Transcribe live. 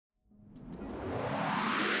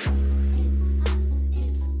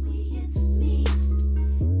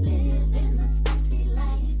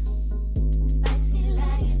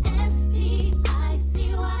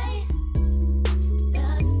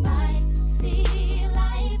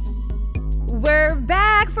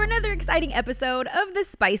for another exciting episode of The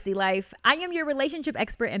Spicy Life. I am your relationship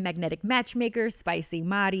expert and magnetic matchmaker, Spicy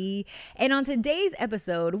Mari. And on today's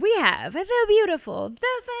episode, we have the beautiful,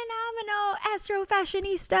 the phenomenal Astro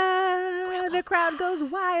Fashionista. The crowd goes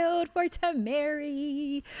wild for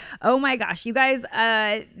Tamerri. Oh my gosh, you guys,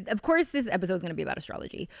 of course this episode is going to be about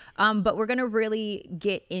astrology, but we're going to really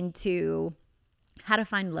get into how to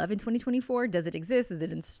find love in 2024. Does it exist? Is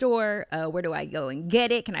it in store? Where do I go and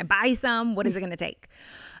get it? Can I buy some? What is it going to take?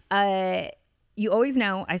 You always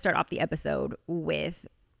know I start off the episode with,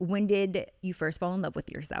 when did you first fall in love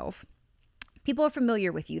with yourself? People are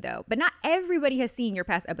familiar with you though, but not everybody has seen your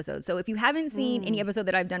past episodes. So if you haven't seen any episode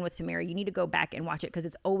that I've done with Tamerri, you need to go back and watch it because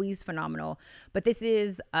it's always phenomenal. But this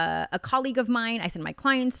is a colleague of mine. I send my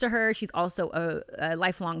clients to her. She's also a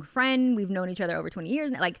lifelong friend. We've known each other over 20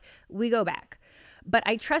 years. Like, we go back. But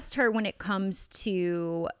I trust her when it comes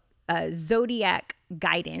to Zodiac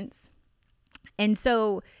guidance. And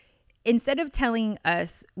so instead of telling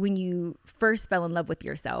us when you first fell in love with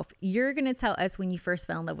yourself, you're going to tell us when you first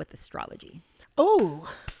fell in love with astrology. Oh,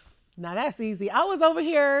 now that's easy. I was over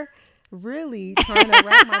here really trying to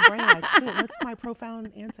wrap my brain like, shit, what's my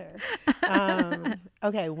profound answer?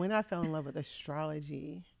 Okay, when I fell in love with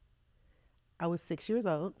astrology, I was 6 years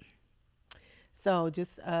old. So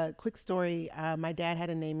just a quick story. My dad had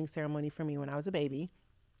a naming ceremony for me when I was a baby.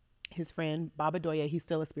 His friend, Baba Doye, he's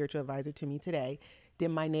still a spiritual advisor to me today, did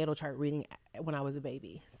my natal chart reading when I was a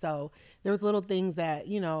baby. So there was little things that,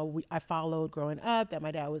 I followed growing up that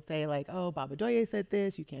my dad would say like, oh, Baba Doye said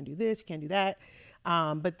this, you can't do this, you can't do that.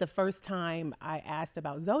 But the first time I asked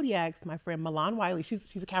about Zodiacs, my friend Milan Wiley,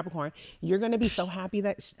 she's a Capricorn. You're going to be so happy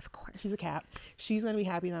that, of course, she's a Cap. She's going to be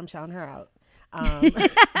happy that I'm shouting her out.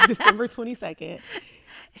 December 22nd.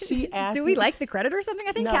 She asked, do we like the credit or something?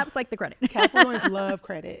 I think Caps like the credit. Capricorns love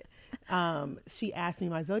credit. She asked me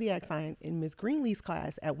my zodiac sign in Miss Greenlee's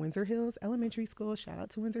class at Windsor Hills Elementary School. Shout out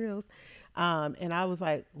to Windsor Hills. And I was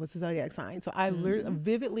like, what's the zodiac sign? So I literally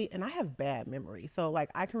vividly, and I have bad memory. So like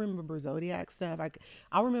I can remember zodiac stuff.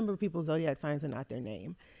 I'll remember people's zodiac signs and not their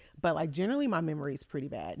name. But like generally my memory is pretty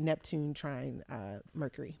bad. Neptune trine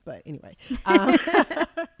Mercury. But anyway.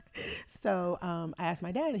 So I asked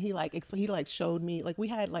my dad, and he showed me, like we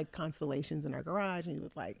had like constellations in our garage, and he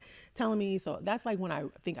was like telling me. So that's like when I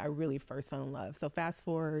think I really first fell in love. So fast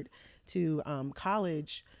forward to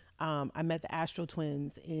college, I met the Astro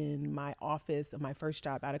twins in my office of my first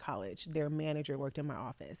job out of college. Their manager worked in my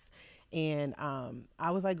office, and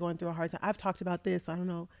I was like going through a hard time. I've talked about this. I don't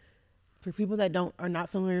know. For people that are not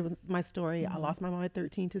familiar with my story, I lost my mom at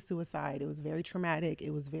 13 to suicide. It was very traumatic.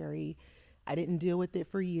 I didn't deal with it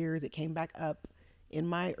for years. It came back up in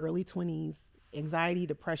my early 20s, anxiety,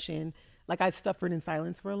 depression. Like I suffered in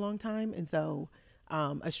silence for a long time. And so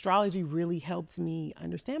astrology really helped me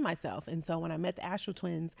understand myself. And so when I met the Astro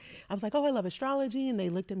twins, I was like, oh, I love astrology. And they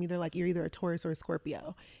looked at me, they're like, you're either a Taurus or a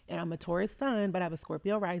Scorpio. And I'm a Taurus sun, but I have a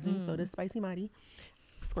Scorpio rising. So does Spicy Mari.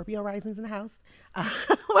 Scorpio risings in the house.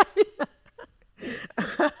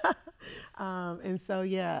 And so,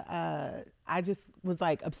 I just was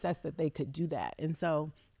like obsessed that they could do that. And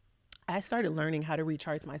so I started learning how to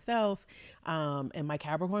recharge myself. And my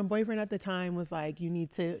Capricorn boyfriend at the time was like, you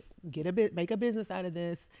need to make a business out of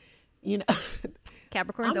this.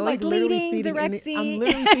 Capricorn's always like leading, directing. I'm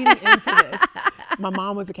literally feeding into this. My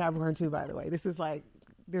mom was a Capricorn too, by the way. This is like,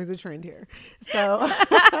 there's a trend here. So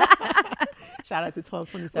shout out to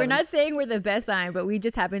 1227. We're not saying we're the best sign, but we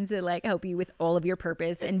just happen to like help you with all of your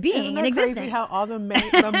purpose and being in existence. Crazy how all the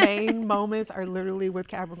main moments are literally with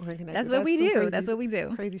Capricorn connected. That's what we do. Crazy, that's what we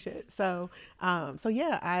do. Crazy shit. So I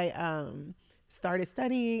started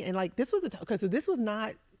studying, and like this was this was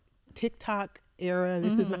not TikTok era.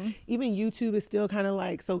 This is not, even YouTube is still kind of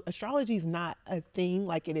like, so astrology is not a thing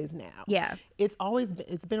like it is now. Yeah. It's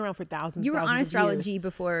been around for thousands. You were on astrology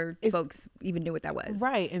before folks even knew what that was.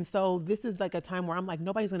 Right. And so this is like a time where I'm like,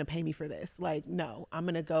 nobody's going to pay me for this. Like, no, I'm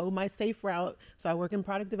going to go my safe route. So I work in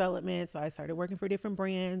product development. So I started working for different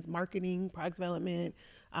brands, marketing, product development.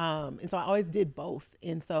 And so I always did both.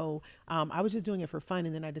 And so I was just doing it for fun.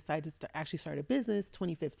 And then I decided to actually start a business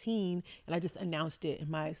 2015. And I just announced it. And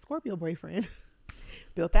my Scorpio boyfriend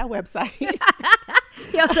built that website.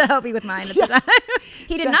 He also helped me with mine at the time.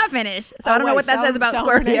 He did not finish. So I don't know what that says about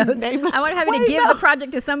Scorpios. I want to have you to give the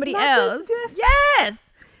project to somebody else.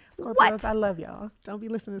 Yes. Scorpios, I love y'all. Don't be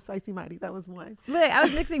listening to Spicy Mighty. That was one. Look, I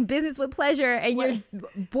was mixing business with pleasure, and your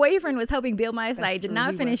boyfriend was helping build my site. Did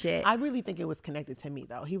not finish it. I really think it was connected to me,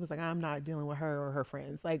 though. He was like, I'm not dealing with her or her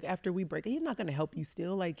friends. Like, after we break, he's not going to help you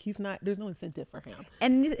still. Like, he's not, there's no incentive for him.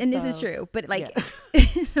 And this is true. But, like,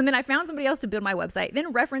 so then I found somebody else to build my website,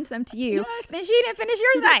 then reference them to you. Yes. Then she didn't finish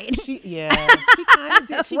your site. She kind of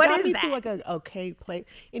did. She got me to, like, a okay play.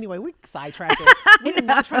 Anyway, we sidetracking. We're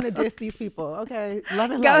not trying to diss these people. Okay.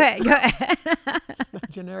 Love and light. Go ahead.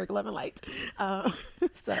 Generic love and light.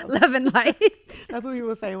 So love and light. That's what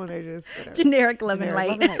people say when they're just generic love and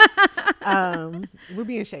light. We're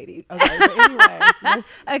being shady. Okay. But anyway.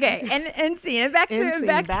 Okay. And seeing it back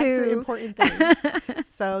to important things.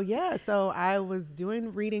 So I was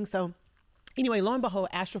doing reading. So anyway, lo and behold,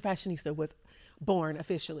 Astro Fashionista was born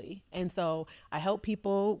officially. And so I help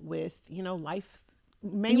people with, life's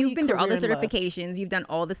mainly. And you've been through all the certifications. You've done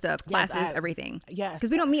all the stuff, classes, everything. Yes. Because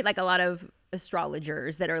we don't meet like a lot of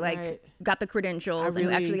astrologers that are like got the credentials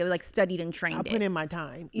and actually like studied and trained. I put in my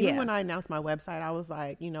time. Even when I announced my website, I was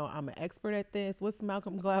like, I'm an expert at this. What's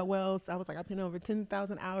Malcolm Gladwell's? I was like, I put in over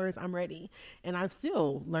 10,000 hours. I'm ready. And I'm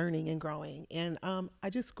still learning and growing. And I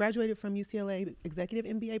just graduated from UCLA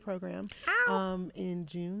Executive MBA program in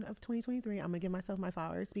June of 2023. I'm gonna give myself my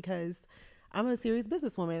flowers because I'm a serious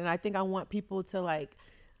businesswoman, and I think I want people to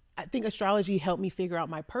I think astrology helped me figure out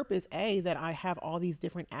my purpose. That I have all these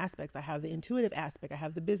different aspects. I have the intuitive aspect. I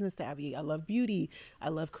have the business savvy. I love beauty. I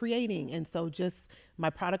love creating. And so just my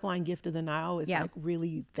product line, Gift of the Nile, is like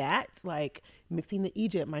really that, like mixing the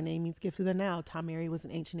Egypt. My name means Gift of the Nile. Tamerri was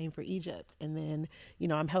an ancient name for Egypt. And then,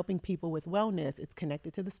 I'm helping people with wellness. It's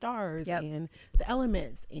connected to the stars and the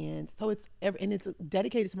elements. And so it's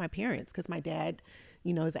dedicated to my parents because my dad,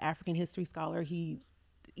 is an African history scholar.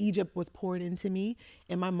 Egypt was poured into me,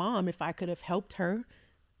 and my mom, if I could have helped her,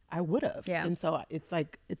 I would have. Yeah. And so it's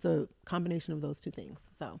a combination of those two things.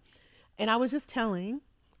 So, and I was just telling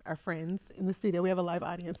our friends in the studio, we have a live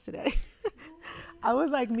audience today. I was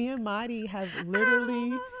like, me and Madi have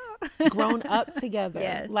literally grown up together.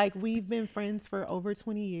 Yes. Like we've been friends for over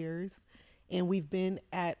 20 years, and we've been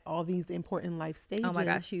at all these important life stages. Oh my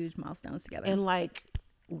gosh, huge milestones together. And like,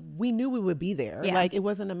 we knew we would be there. Yeah. Like it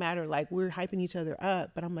wasn't a matter like we're hyping each other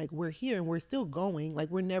up, but I'm like, we're here and we're still going. Like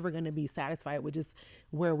we're never going to be satisfied with just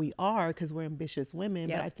where we are because we're ambitious women.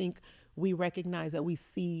 Yep. But I think we recognize that we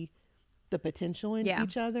see the potential in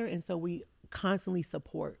each other. And so we constantly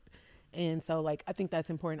support. And so like, I think that's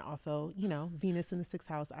important also, Venus in the 6th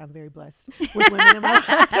house. I'm very blessed with women in my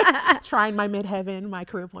life, trying my midheaven, my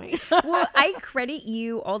career point. Well, I credit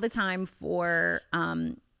you all the time for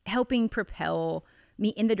helping propel me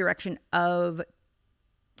in the direction of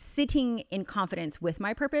sitting in confidence with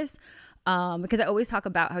my purpose. Because I always talk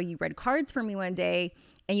about how you read cards for me one day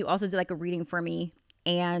and you also did like a reading for me.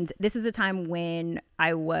 And this is a time when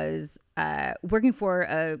I was working for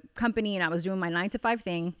a company and I was doing my 9-to-5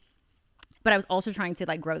 thing, but I was also trying to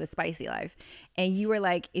like grow the spicy life. And you were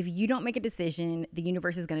like, if you don't make a decision, the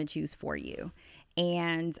universe is going to choose for you.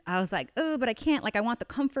 And I was like, oh, but I can't, like, I want the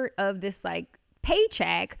comfort of this like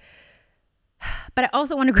paycheck, but I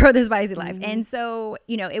also want to grow this spicy life. Mm-hmm. And so,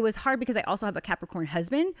 it was hard because I also have a Capricorn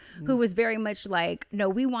husband who was very much like, no,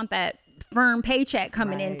 we want that firm paycheck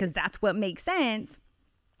coming in because that's what makes sense.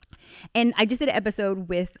 And I just did an episode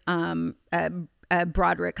with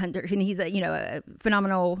Broderick Hunter, and he's a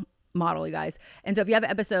phenomenal model, you guys. And so if you have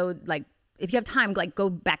an episode, like if you have time, like go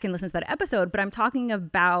back and listen to that episode. But I'm talking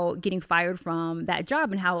about getting fired from that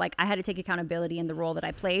job and how like I had to take accountability in the role that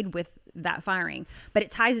I played with that firing. But it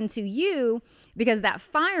ties into you because that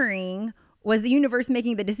firing was the universe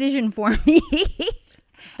making the decision for me.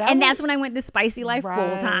 That's when I went the spicy life full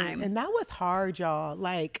time. And that was hard, y'all.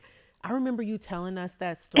 Like, I remember you telling us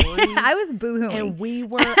that story. I was boohooing. And we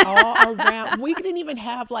were all around. We didn't even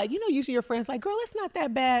have like, usually your friends like, girl, it's not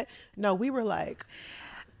that bad. No, we were like,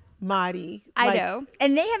 Madi. I know.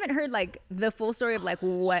 And they haven't heard like the full story of like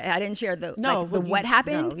what, I didn't share the what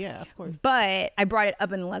happened. No, yeah, of course. But I brought it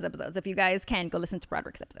up in the last episode. So if you guys can, go listen to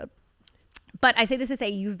Broderick's episode. But I say this to say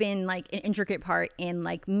you've been like an intricate part in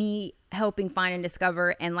like me helping find and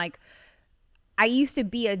discover. And like, I used to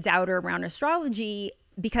be a doubter around astrology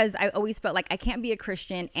because I always felt like I can't be a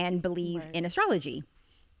Christian and believe in astrology.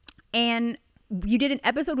 And you did an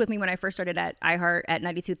episode with me when I first started at iHeart at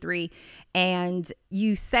 92.3, and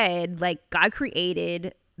you said like God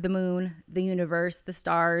created the moon, the universe, the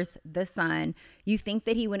stars, the sun. You think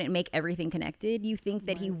that he wouldn't make everything connected. You think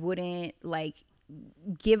that he wouldn't like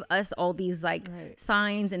give us all these like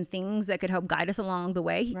signs and things that could help guide us along the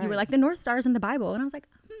way. You were like the North Stars in the Bible. And I was like,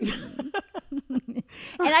 And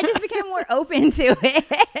I just became more open to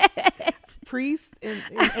it. Priests in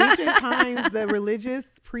ancient times, the religious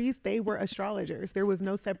priests, they were astrologers. There was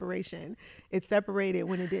no separation. It separated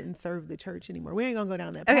when it didn't serve the church anymore. We ain't gonna go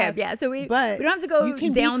down that path. Okay, yeah. So we don't have to go you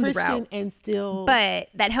can down be the Christian route, and still, but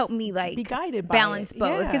that helped me like be guided by balance it.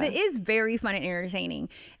 both, because Yeah. it is very fun and entertaining.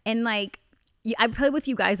 And like, I play with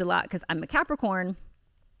you guys a lot because I'm a Capricorn,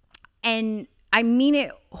 and I mean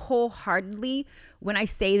it wholeheartedly when I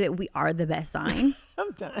say that we are the best sign.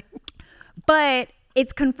 I'm done. But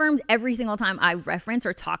it's confirmed every single time I reference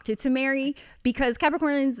or talk to Tamerri, because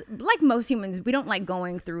Capricorns, like most humans, we don't like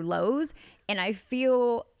going through lows. And I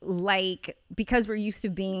feel like because we're used to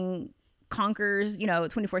being conquerors,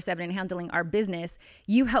 24/7 and handling our business,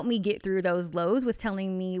 you help me get through those lows with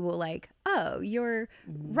telling me, well, like, oh, your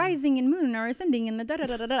rising and moon are ascending in the da da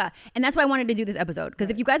da da da. And that's why I wanted to do this episode, because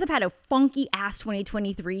if you guys have had a funky ass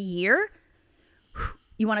 2023 year,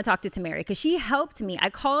 you want to talk to Tamerri, because she helped me. I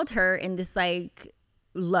called her in this like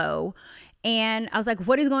low, and I was like,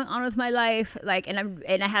 what is going on with my life? Like, and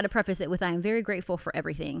I had to preface it with, I am very grateful for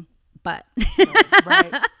everything, but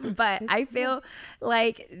Right. but I feel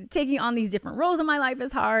like taking on these different roles in my life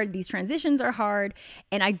is hard. These transitions are hard,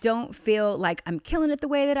 and I don't feel like I'm killing it the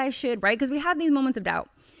way that I should, right? Because we have these moments of doubt.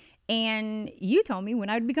 And you told me when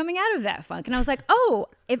I would be coming out of that funk. And I was like, oh,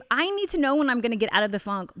 if I need to know when I'm going to get out of the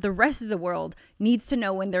funk, the rest of the world needs to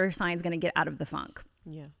know when their sign's going to get out of the funk.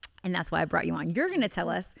 Yeah. And that's why I brought you on. You're going to tell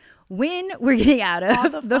us when we're getting out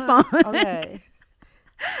of the funk. Okay.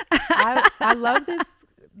 I love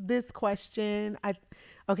this question. I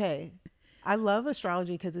love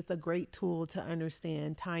astrology because it's a great tool to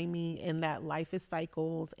understand timing, and that life is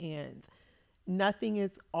cycles, and nothing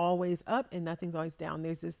is always up and nothing's always down.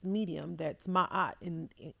 There's this medium that's ma'at in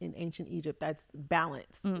ancient Egypt. That's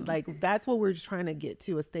balance. Like, that's what we're just trying to get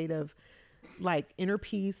to, a state of like inner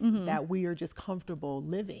peace, that we are just comfortable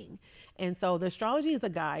living. And so the astrology is a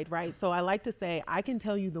guide, right? So I like to say, I can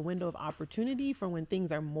tell you the window of opportunity for when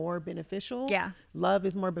things are more beneficial. Yeah. Love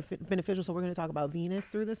is more beneficial. So we're going to talk about Venus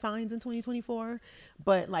through the signs in 2024,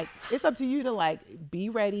 but like, it's up to you to like, be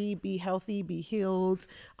ready, be healthy, be healed,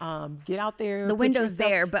 get out there. The window's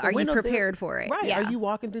there, but are you prepared for it? Right. Yeah. Are you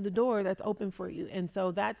walking through the door that's open for you? And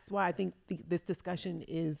so that's why I think this discussion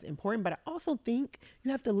is important, but I also think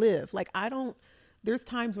you have to live. Like, there's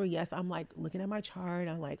times where, yes, I'm like looking at my chart.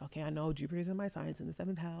 I'm like, okay, I know Jupiter's in my signs in the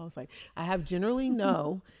 7th house. Like, I have generally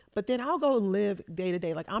know, but then I'll go live day to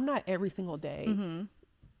day. Like, I'm not every single day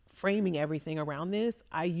framing everything around this.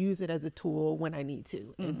 I use it as a tool when I need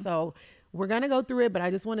to. And so we're going to go through it, but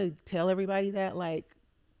I just want to tell everybody that like,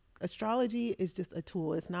 astrology is just a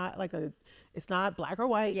tool. It's not like it's not black or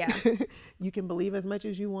white. Yeah. You can believe as much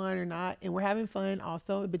as you want or not. And we're having fun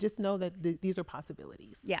also, but just know that these are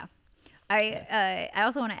possibilities. Yeah. I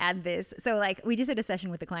also want to add this. So like, we just did a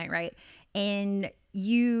session with a client, right? And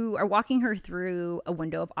you are walking her through a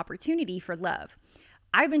window of opportunity for love.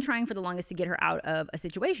 I've been trying for the longest to get her out of a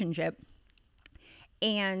situationship.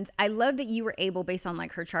 And I love that you were able, based on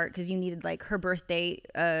like her chart, because you needed like her birthday,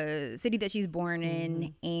 city that she's born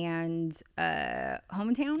in, and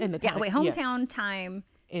hometown. And the time, hometown, time,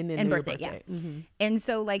 and birthday. Yeah. And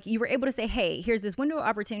so like, you were able to say, hey, here's this window of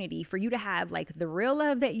opportunity for you to have like the real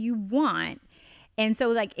love that you want. And so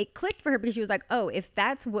like, it clicked for her, because she was like, oh, if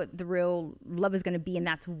that's what the real love is going to be, and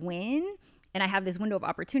that's when, and I have this window of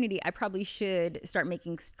opportunity, I probably should start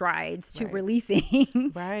making strides to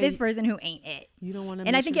releasing this person who ain't it. You don't want to.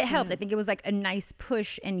 And I think it helped. I think it was like a nice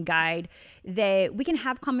push and guide that we can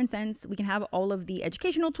have common sense. We can have all of the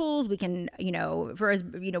educational tools. We can, for as,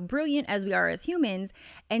 brilliant as we are as humans,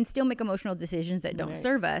 and still make emotional decisions that don't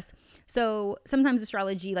serve us. So sometimes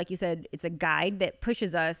astrology, like you said, it's a guide that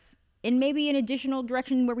pushes us in maybe an additional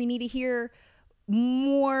direction where we need to hear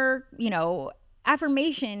more,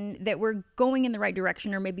 affirmation that we're going in the right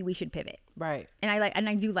direction, or maybe we should pivot. Right. And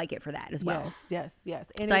I do like it for that as well. Yes.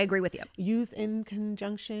 And so I agree with you. Use in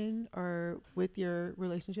conjunction or with your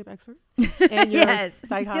relationship expert and your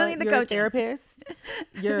psychologist, your therapist,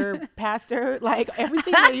 your pastor, like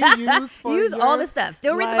everything that you use for all the stuff.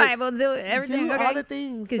 Still read the Bible, do everything. Do all the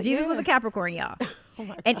things. Because Jesus was a Capricorn, y'all.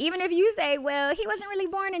 And even if you say, well, he wasn't really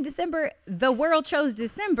born in December, the world chose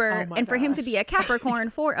December, and for him to be a Capricorn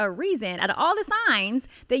for a reason. Out of all the signs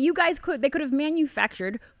that you guys they could have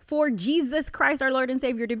manufactured for Jesus Christ, our Lord and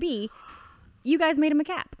Savior, to be, you guys made him a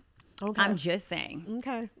Cap. Okay. I'm just saying.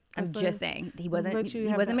 Okay. I'm just saying. He wasn't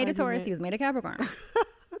made a Taurus. He was made a Capricorn.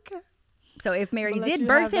 Okay. So if Mary did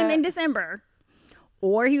birth him in December,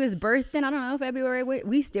 or he was birthed in, I don't know, February.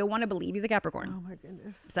 We still want to believe he's a Capricorn. Oh my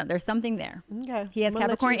goodness. So there's something there. Okay. He has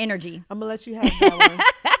Capricorn energy. I'm gonna let you have that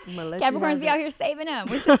one. Capricorns be out here saving him.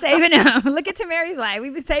 We've been saving him. Look at Tamerri's life.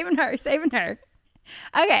 We've been saving her.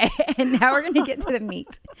 Okay, and now we're gonna get to the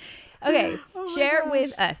meat. Okay, share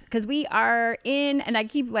with us, because we are in, and I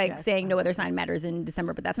keep saying no other sign matters in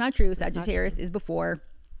December, but that's not true. Sagittarius is before.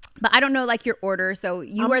 But I don't know your order, so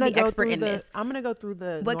you are the expert in this. I'm gonna go through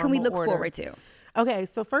the what can we look forward to? Okay,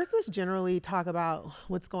 so first let's generally talk about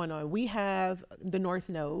what's going on. We have the North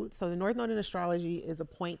Node. So the North Node in astrology is a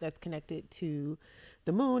point that's connected to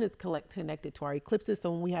the moon. It's connected to our eclipses.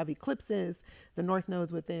 So when we have eclipses, the North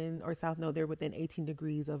Node's within, or South Node, they're within 18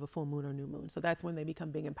 degrees of a full moon or new moon. So that's when they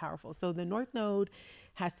become big and powerful. So the North Node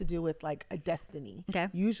has to do with a destiny. Okay.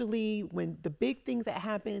 Usually when the big things that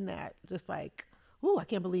happen that just ooh, I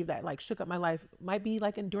can't believe that shook up my life, might be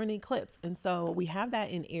during the eclipse. And so we have that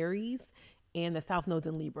in Aries and the South Node's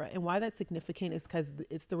in Libra. And why that's significant is because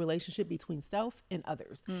it's the relationship between self and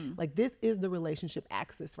others. This is the relationship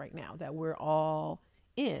axis right now that we're all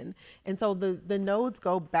in. And so the nodes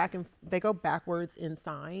go back and they go backwards in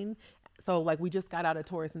sign. So we just got out of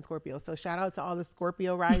Taurus and Scorpio. So shout out to all the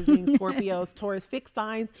Scorpio rising, Scorpios, Taurus fixed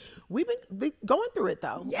signs. We've been going through it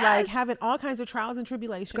though. Yes. Having all kinds of trials and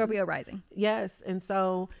tribulations. Scorpio rising. Yes. And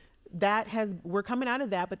so we're coming out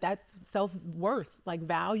of that, but that's self-worth,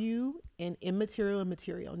 value and immaterial and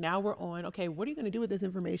material. Now we're on, okay, what are you going to do with this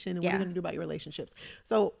information, and what are you going to do about your relationships?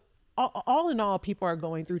 So all in all, people are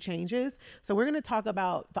going through changes. So we're going to talk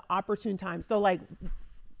about the opportune time. So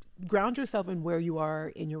ground yourself in where you are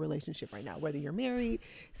in your relationship right now, whether you're married,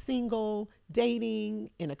 single, dating,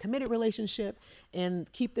 in a committed relationship, and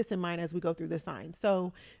keep this in mind as we go through the signs.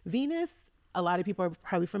 So Venus, a lot of people are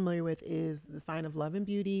probably familiar with, is the sign of love and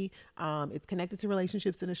beauty. It's connected to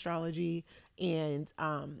relationships in astrology, and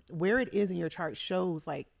where it is in your chart shows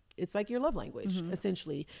it's your love language,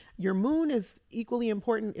 essentially. Your moon is equally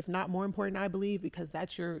important, if not more important, I believe, because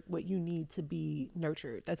that's what you need to be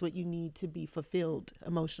nurtured. That's what you need to be fulfilled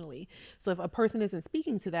emotionally. So if a person isn't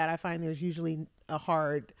speaking to that, I find there's usually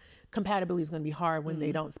compatibility is going to be hard when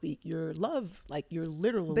they don't speak your love, your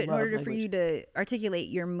literal love language. But in order for you to articulate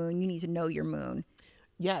your moon, you need to know your moon.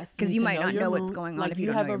 Yes. Because you might not know what's going on if you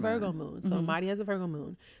don't have know a Virgo moon. So Madi has a Virgo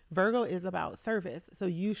moon. Virgo is about service. So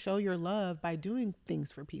you show your love by doing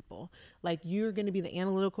things for people. You're going to be the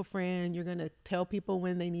analytical friend. You're going to tell people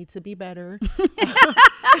when they need to be better.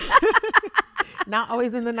 Not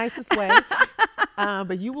always in the nicest way.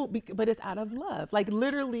 But you will be, but it's out of love.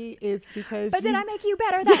 Literally it's because. But did I make you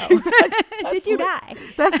better though? Exactly. Did you die?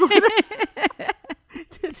 That's what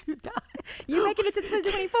did you die? You making it to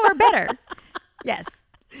 2024 better. Yes.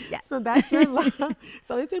 Yes. So that's your love.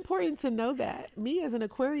 So it's important to know that. Me as an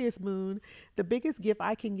Aquarius moon, the biggest gift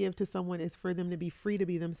I can give to someone is for them to be free to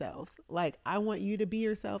be themselves. I want you to be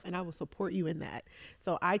yourself, and I will support you in that.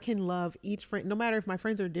 So I can love each friend, no matter if my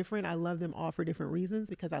friends are different, I love them all for different reasons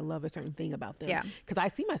because I love a certain thing about them. Yeah. Because I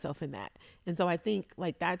see myself in that. And so I think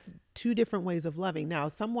that's two different ways of loving. Now,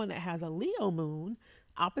 someone that has a Leo moon,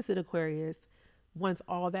 opposite Aquarius, wants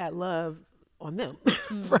all that love on them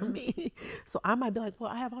from me. So I might be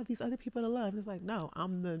well, I have all these other people to love. It's no,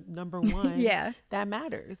 I'm the number one that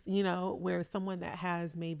matters, where someone that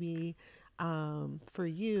has maybe for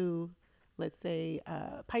you, let's say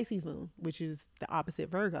Pisces moon, which is the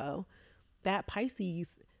opposite Virgo, that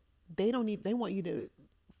Pisces, they want you to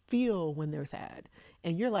feel when they're sad.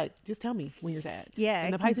 And you're just tell me when you're sad. Yeah.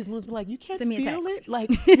 And the Pisces moons be you can't feel it.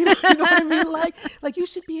 You know what I mean? You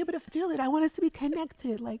should be able to feel it. I want us to be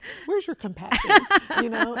connected. Where's your compassion?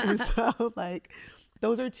 And so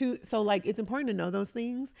those are two. So it's important to know those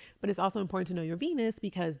things, but it's also important to know your Venus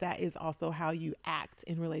because that is also how you act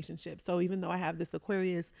in relationships. So even though I have this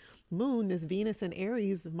Aquarius moon, this Venus and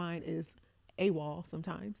Aries of mine is AWOL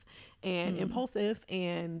sometimes and impulsive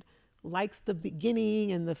and likes the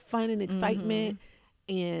beginning and the fun and excitement.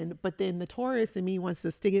 But then the Taurus in me wants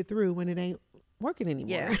to stick it through when it ain't working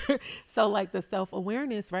anymore. Yeah. So the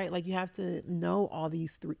self-awareness, right? You have to know all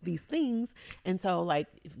these things. And so if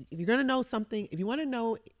you're going to know something, if you want to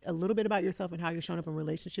know a little bit about yourself and how you're showing up in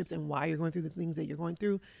relationships and why you're going through the things that you're going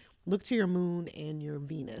through, look to your moon and your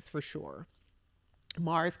Venus for sure.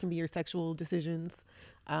 Mars can be your sexual decisions.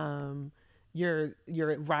 Your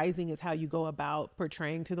rising is how you go about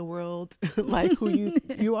portraying to the world who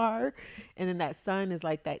you are, and then that sun is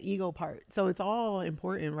that ego part. So it's all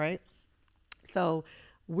important, right? So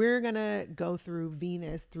we're gonna go through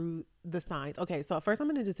Venus through the signs. Okay, so first I'm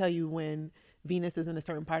gonna just tell you when Venus is in a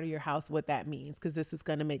certain part of your house, what that means, because this is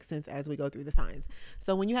gonna make sense as we go through the signs.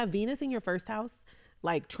 So when you have Venus in your first house,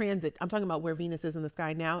 like transit. I'm talking about where Venus is in the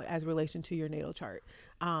sky now as relation to your natal chart.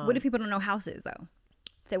 What if people don't know houses though?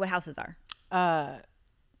 Say what houses are.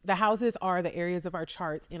 The houses are the areas of our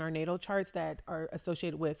charts in our natal charts that are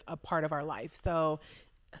associated with a part of our life. So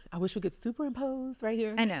I wish we could superimpose right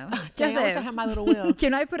here. I know. Dang, I wish I had my little wheel.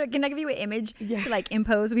 Can I give you an image to like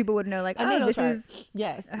impose so people would know like, oh, this chart. is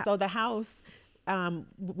yes. So the house,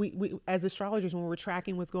 we as astrologers, when we're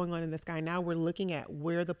tracking what's going on in the sky now, we're looking at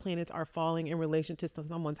where the planets are falling in relation to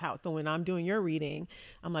someone's house. So when I'm doing your reading,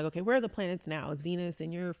 I'm like, okay, where are the planets now? Is Venus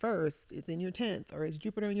in your first? Is in your 10th? Or is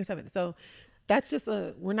Jupiter in your 7th? So that's just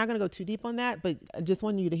we're not going to go too deep on that, but I just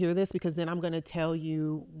want you to hear this because then I'm going to tell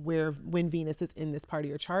you when Venus is in this part of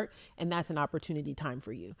your chart, and that's an opportunity time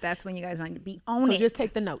for you. That's when you guys want to be on it. So just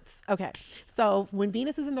take the notes. Okay. So when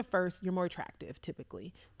Venus is in the first, you're more attractive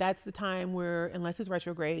typically. That's the time where, unless it's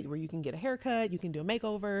retrograde, where you can get a haircut, you can do a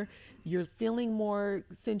makeover, you're feeling more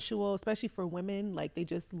sensual, especially for women, like they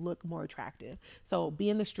just look more attractive. So be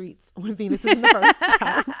in the streets when Venus is in the first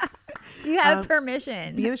house. You have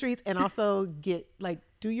permission. Be in the streets and also do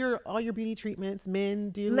all your beauty treatments. Men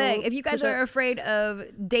do. Look, if you guys are afraid of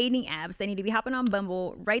dating apps, they need to be hopping on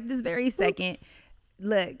Bumble right this very second.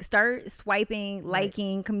 Look, start swiping,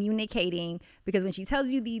 liking, communicating, because when she tells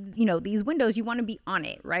you these windows, you want to be on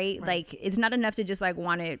it, right? Like it's not enough to just like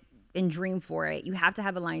want it and dream for it. You have to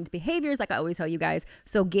have aligned behaviors, like I always tell you guys.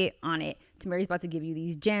 So get on it. Tamerri's about to give you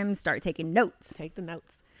these gems. Start taking notes. Take the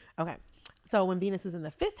notes. Okay. So when Venus is in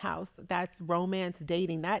the 5th house, that's romance,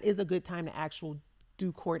 dating. That is a good time to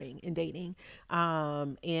do courting and dating.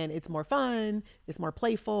 And it's more fun. It's more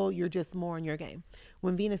playful. You're just more in your game.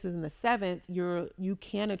 When Venus is in the 7th, you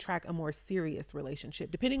can attract a more serious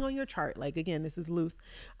relationship, depending on your chart. Like, again, this is loose.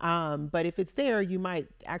 But if it's there, you might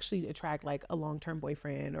actually attract like a long-term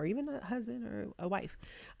boyfriend or even a husband or a wife.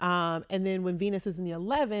 And then when Venus is in the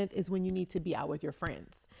 11th is when you need to be out with your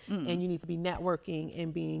friends. And you need to be networking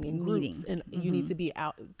and being in groups, and you need to be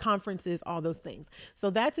out conferences, all those things. So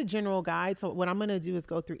that's a general guide. So what I'm going to do is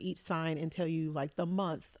go through each sign and tell you like the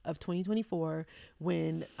month of 2024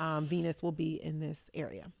 when Venus will be in this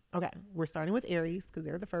area. Okay, we're starting with Aries because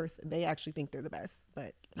they're the first. They actually think they're the best,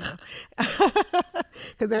 but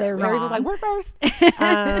because they're Aries is like, we're first.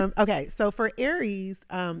 Okay, so for Aries,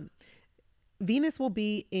 Venus will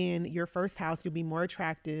be in your first house. You'll be more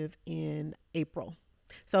attractive in April.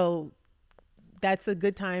 So that's a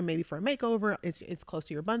good time maybe for a makeover. It's close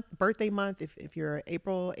to your birthday month if you're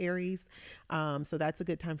April Aries. So that's a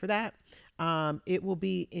good time for that. It will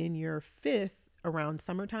be in your 5th around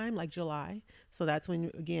summertime, like July. So that's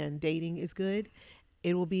when, again, dating is good.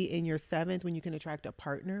 It will be in your 7th when you can attract a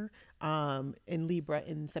partner in Libra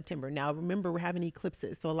in September. Now, remember, we're having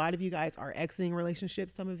eclipses. So a lot of you guys are exiting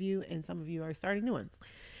relationships, some of you, and some of you are starting new ones.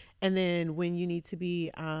 And then when you need to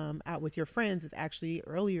be out with your friends is actually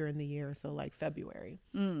earlier in the year. So like February.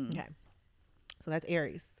 Okay. So that's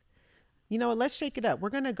Aries. You know what? Let's shake it up.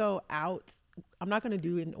 We're going to go out. I'm not going to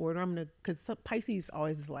do it in order. Because Pisces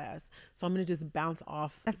always is last. So I'm going to just bounce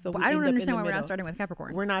off. So I don't understand why we're not starting with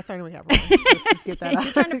Capricorn. We're not starting with Capricorn. Let's get that out.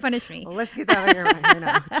 You're trying to punish me. Well, let's get that out of here right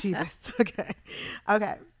now. Jesus. Okay.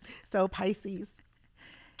 Okay. So Pisces.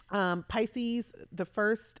 Pisces, the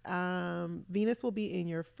first, Venus will be in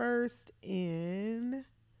your first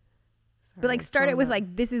but like start it with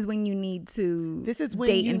like, this is when you need to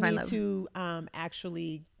date and find love. To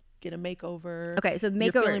actually get a makeover. Okay, so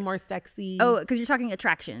makeover. You're feeling more sexy. Oh, because you're talking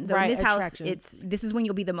attraction. So right, in this house, this is when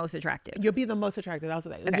you'll be the most attractive. You'll be the most attractive. That was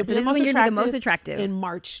the thing. Okay, so this is when you're the most attractive. In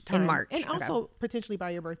March time. In March. And also potentially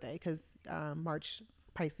by your birthday, because March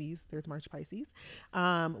Pisces, there's March Pisces.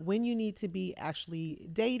 When you need to be actually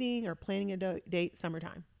dating or planning a date,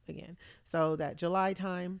 summertime again. So that July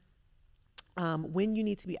time. When you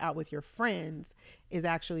need to be out with your friends is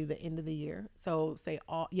actually the end of the year. So say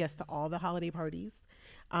yes to all the holiday parties.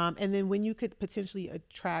 And then when you could potentially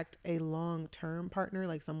attract a long-term partner,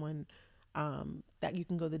 like someone that you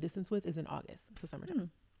can go the distance with, is in August. So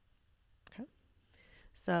summertime. Okay.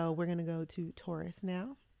 So we're going to go to Taurus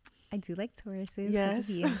now. I do like Tauruses. Yes.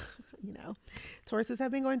 You know, Tauruses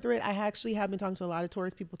have been going through it. I actually have been talking to a lot of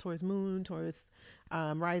Taurus people, Taurus moon, Taurus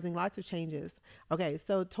rising, lots of changes. Okay.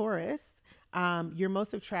 So Taurus, you're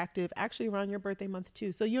most attractive actually around your birthday month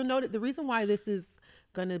too. So you'll note the reason why this is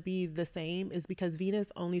going to be the same is because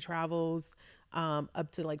Venus only travels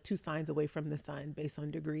up to like 2 signs away from the sun based on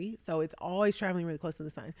degree. So it's always traveling really close to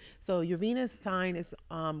the sun. So your Venus sign is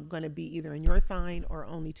going to be either in your sign or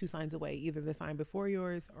only 2 signs away, either the sign before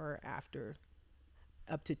yours or after,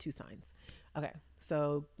 up to 2 signs. Okay.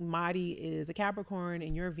 So Madi is a Capricorn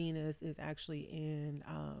and your Venus is actually in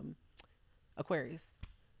Aquarius.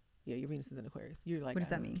 Yeah, your Venus is in Aquarius. You're like, what does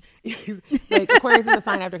that mean? Like Aquarius is a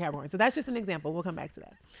sign after Capricorn. So that's just an example. We'll come back to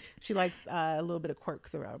that. She likes a little bit of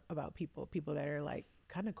quirks about people that are like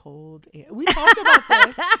kind of cold. We talked about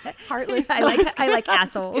this. Heartless. I like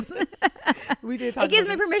assholes. We did talk It gives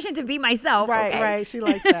about me permission to be myself. Right, okay? right. She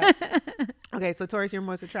likes that. Okay, so Taurus, you're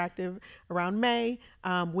most attractive around May.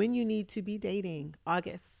 When you need to be dating,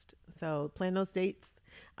 August. So plan those dates.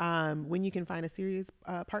 When you can find a serious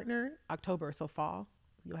partner, October, so fall.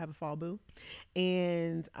 You'll have a fall boo.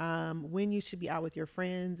 And when you should be out with your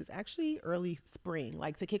friends, it's actually early spring,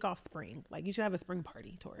 like to kick off spring. Like you should have a spring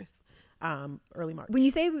party, Taurus. Early March. When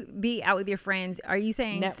you say be out with your friends, are you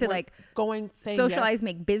saying to like socialize, yes,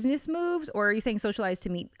 make business moves, or are you saying socialize to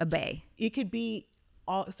meet a bae? It could be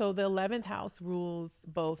all. So the 11th house rules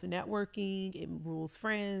both networking, it rules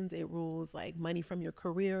friends, it rules like money from your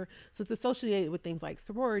career. So it's associated with things like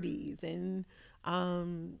sororities and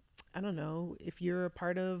I don't know, if you're a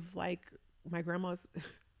part of like my grandma's.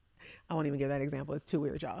 I won't even give that example. It's too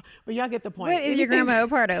weird, y'all. But y'all get the point. What is your grandma a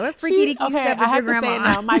part of? What freaky deaky stuff is your grandma? To say it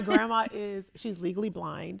now. My grandma she's legally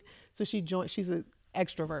blind. So she's an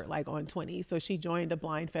extrovert, like on 20. So she joined a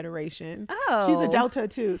blind federation. Oh. She's a Delta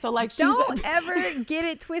too. So like don't ever get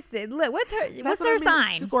it twisted. Look, what's her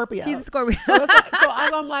sign? She's Scorpio. She's a Scorpio. So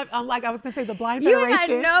I'm like, I was gonna say the blind federation. You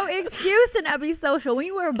had no excuse to not be social. When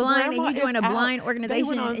you were blind and you join a blind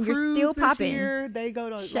organization and you're still popping. They go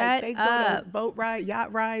to they go to boat ride,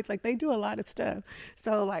 yacht rides, like they do a lot of stuff.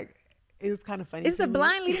 So like it was kind of funny. It's the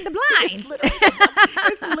blind leading the blind.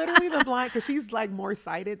 It's literally the blind because she's like more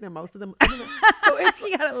sighted than most of them. So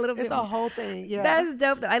she got a little bit. It's a whole thing. Yeah, that's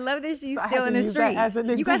dope though. I love that she's still in the streets.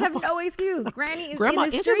 You guys have no excuse. Granny is in the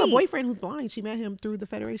streets. And she has a boyfriend who's blind. She met him through the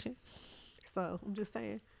Federation. So I'm just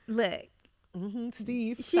saying. Look,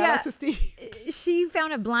 Steve. Shout out to Steve. She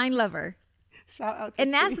found a blind lover. Shout out to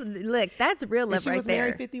and Steve. That's real love right there. She was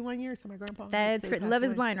married 51 years to my grandpa. That's great. Love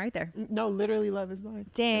is blind right there. No, literally love is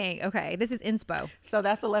blind. Dang. Yeah. Okay. This is inspo. So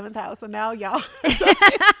that's 11th house. So now y'all.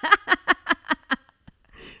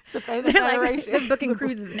 The Federation. They're booking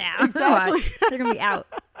cruises now. Exactly. They're going to be out.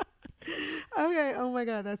 Okay. Oh my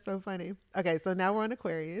God. That's so funny. Okay. So now we're on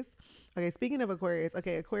Aquarius. Okay. Speaking of Aquarius.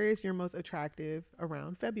 Okay. Aquarius, you're most attractive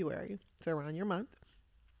around February. So around your month.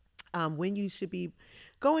 When you should be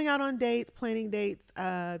going out on dates, planning dates,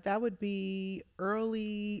 that would be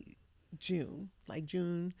early June, like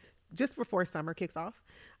June, just before summer kicks off.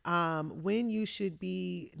 When you should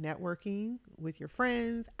be networking with your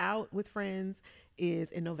friends, out with friends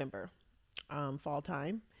is in November, fall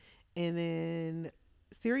time. And then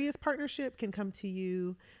serious partnership can come to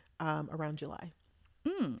you around July.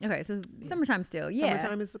 Okay, so summertime still. Yeah.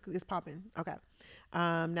 Summertime is popping. Okay.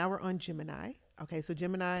 Now we're on Gemini. Okay, so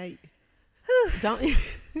Gemini, don't.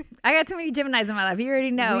 I got too many Geminis in my life. You already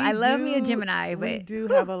know. I love me a Gemini, but we do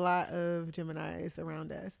have a lot of Geminis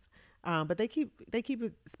around us. But they keep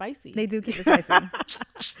it spicy. They do keep it spicy.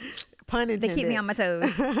 Pun intended. They keep me on my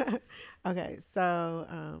toes. Okay, so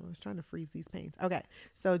I was trying to freeze these panes. Okay,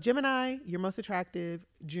 so Gemini, you're most attractive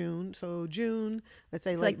June. So June, let's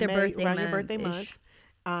say like their May, birthday around month your birthday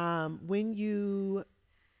month. When you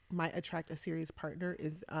might attract a serious partner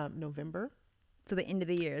is November. So the end of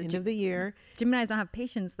the year. End of the year. Geminis don't have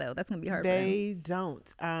patience though. That's gonna be hard. They don't.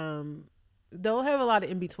 They'll have a lot of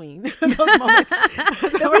in between those moments.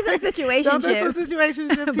 There'll be some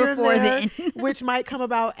situationships here and there, which might come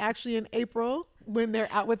about actually in April when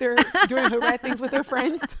they're out with doing hood rat things with their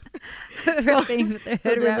friends. Yeah.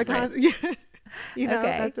 You know,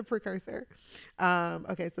 okay. That's the precursor.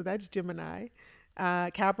 Okay, so that's Gemini.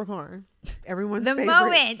 Capricorn, everyone's favorite.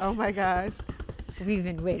 Moment. Oh my gosh. We've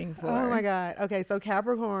been waiting for. Oh my God. Okay, so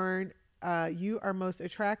Capricorn, you are most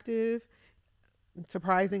attractive,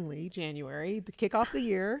 surprisingly, January, to kick off the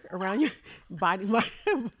year around your body.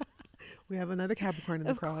 We have another Capricorn in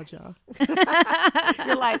the crowd, y'all.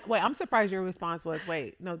 You're like, wait, I'm surprised your response was,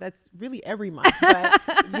 wait, no, that's really every month.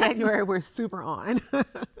 But January, we're super on.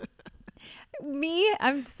 Me,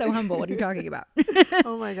 I'm so humble. What are you talking about?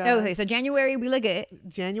 Oh my God. Okay, so January, we look good.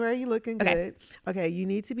 January, you looking good. Okay, you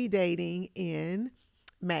need to be dating in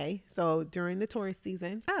May. So during the Taurus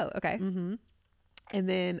season. Oh, okay. Mm-hmm. And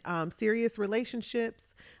then serious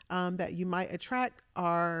relationships that you might attract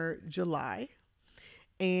are July.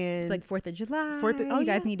 And it's like 4th of July. You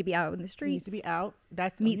guys need to be out in the streets. You need to be out.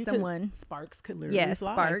 Meet someone. Sparks could literally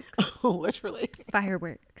fly. Sparks. Literally.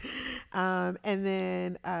 Fireworks. And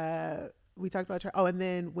then we talked about and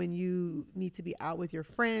then when you need to be out with your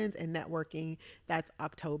friends and networking, that's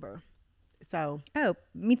October. So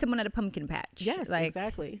meet someone at a pumpkin patch. Yes,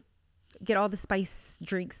 exactly. Get all the spice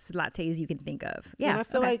drinks, lattes you can think of. Yeah. And I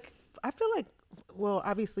feel like Well,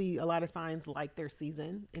 obviously, a lot of signs like their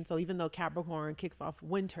season. And so, even though Capricorn kicks off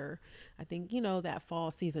winter, I think, that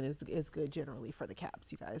fall season is good generally for the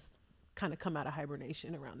Caps. You guys kind of come out of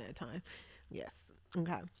hibernation around that time. Yes.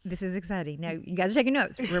 Okay. This is exciting. Now, you guys are taking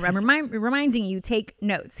notes. I'm reminding you, take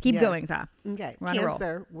notes. Keep going, Sa. Okay. We're on a roll.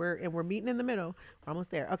 Cancer, we're meeting in the middle. We're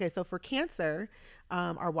almost there. Okay. So, for Cancer,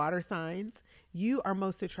 our water signs, you are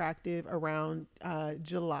most attractive around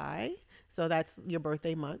July. So, that's your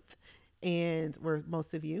birthday month. And we're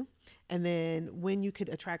most of you. And then when you could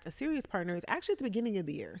attract a serious partner is actually at the beginning of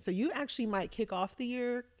the year. So you actually might kick off the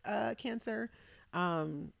year, Cancer.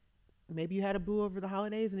 Maybe you had a boo over the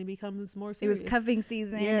holidays and it becomes more serious. It was cuffing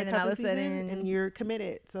season, and then all of a sudden, and you're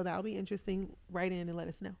committed. So that'll be interesting. Write in and let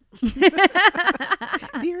us know.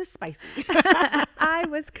 Dear Spicy. I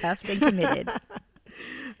was cuffed and committed.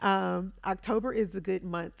 October is a good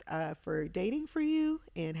month for dating for you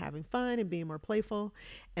and having fun and being more playful.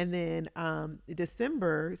 And then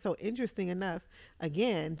December, so interesting enough,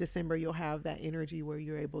 again, December, you'll have that energy where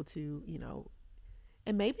you're able to,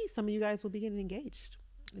 and maybe some of you guys will be getting engaged.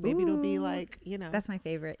 Maybe it'll be like, That's my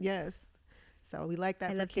favorite. Yes. So we like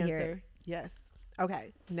that. I for love Cancer. to hear it. Yes.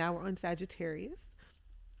 Okay. Now we're on Sagittarius.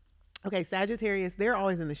 Okay, Sagittarius, they're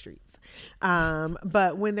always in the streets.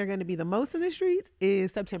 But when they're going to be the most in the streets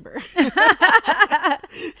is September.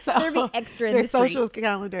 So they're being extra in the their social streets.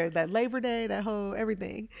 calendar, that Labor Day, that whole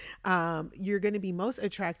everything. You're going to be most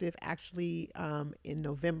attractive actually in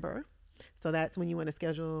November. So that's when you want to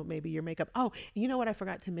schedule maybe your makeup. Oh, you know what I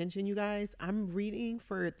forgot to mention, you guys? I'm reading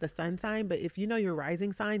for the sun sign, but if you know your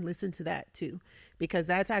rising sign, listen to that too, because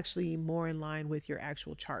that's actually more in line with your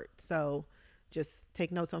actual chart. So just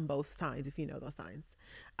take notes on both signs if you know those signs.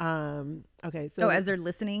 Okay. So as they're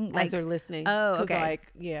listening, as they're listening. Oh, okay.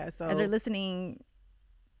 So as they're listening,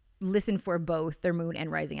 listen for both their moon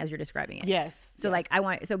and rising as you're describing it. Yes.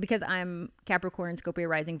 So because I'm Capricorn, Scorpio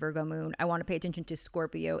rising, Virgo moon, I want to pay attention to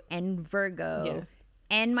Scorpio and Virgo. Yes.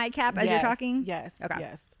 And my Cap as you're talking. Yes. Okay.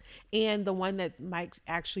 Yes. And the one that might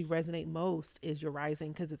actually resonate most is your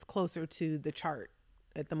rising, because it's closer to the chart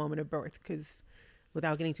at the moment of birth. Because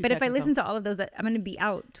without getting too But technical, if I listen to all of those, that I'm going to be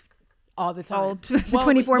out all the time, all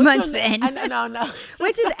 24 months then. No.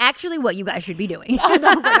 Which is actually what you guys should be doing.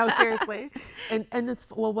 No, seriously. And it's,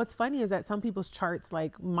 what's funny is that some people's charts,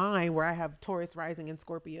 like mine, where I have Taurus rising and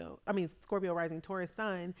Scorpio rising, Taurus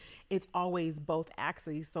sun, it's always both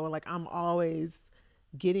axes. So like I'm always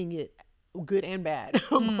getting it good and bad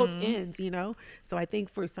on both ends, So I think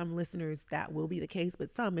for some listeners that will be the case,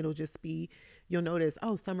 but some it'll just be, you'll notice,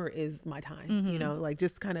 oh, summer is my time, like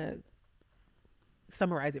just kind of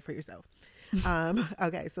summarize it for yourself.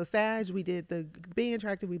 Okay, so Sag, we did the being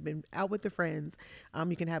attractive. We've been out with the friends.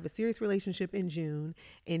 You can have a serious relationship in June,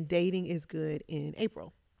 and dating is good in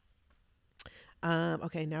April.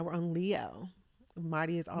 Okay, now we're on Leo.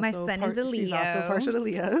 Marty is also my son is a Leo. She's also partial to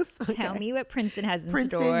Leos. Okay. Tell me what Princeton has in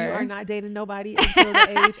Princeton, store. you are not dating nobody until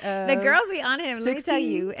the age of the girls be on him. 16, Let me tell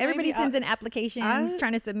you, everybody maybe. sends in applications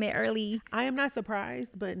trying to submit early. I am not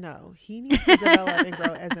surprised, but no, he needs to develop and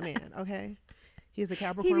grow as a man. Okay. He's a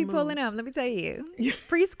Capricorn. He be pulling up. Let me tell you,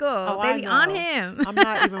 preschool. They be know. on him. I'm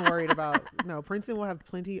not even worried about. No, Princeton will have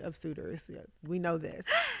plenty of suitors. Yeah, we know this.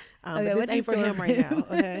 Okay, but this ain't for him right now.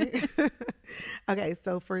 Okay. Okay.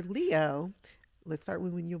 So for Leo, let's start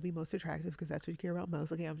with when you'll be most attractive, because that's what you care about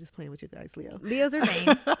most. Okay, I'm just playing with you guys, Leo. Leos are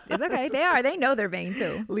vain. It's okay. They are. They know they're vain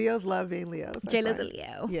too. Leos love being Leos. J-Lo's a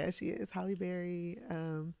Leo. Yeah, she is. Holly Berry,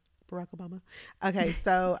 Barack Obama. Okay,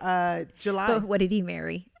 so July. But what did he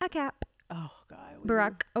marry? A Cap. Oh God.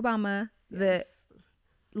 Barack Obama, the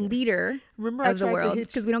leader Remember of I the tried to world, hit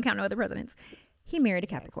because we don't count no other presidents. He married a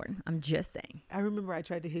Capricorn. I'm just saying. I remember I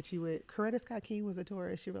tried to hit you with Coretta Scott King was a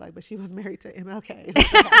Taurus. You were like, but she was married to MLK.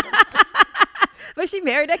 But she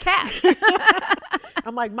married a Cap.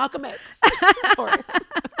 I'm like, Malcolm X, Taurus.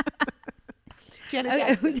 Janet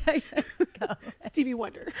Jackson. Stevie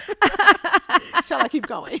Wonder. Shall I keep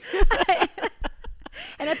going?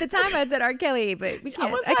 And at the time I said R. Kelly, but we can't.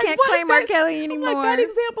 I like, can't what? claim R. Kelly anymore. I'm like, that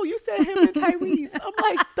example, you said him and Tyrese.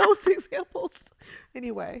 I'm like, those examples.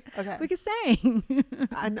 Anyway, okay. We can sing.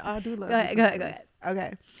 I do love. Go ahead.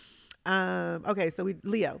 Okay. Okay. So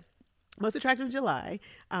Leo, most attractive in July.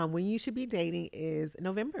 When you should be dating is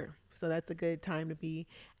November. So that's a good time to be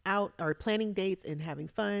out or planning dates and having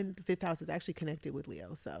fun. The fifth house is actually connected with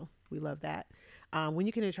Leo, so we love that. When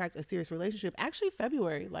you can attract a serious relationship, actually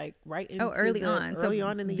February, like right into early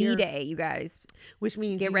on in the year. V-Day, you guys. Which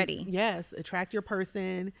means get ready. Yes, attract your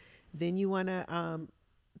person. Then you want to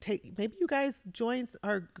maybe you guys join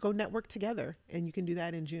or go network together, and you can do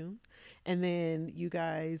that in June. And then you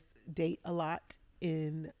guys date a lot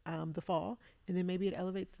in the fall, and then maybe it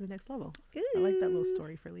elevates to the next level. Ooh. I like that little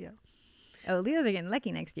story for Leo. Oh, Leos are getting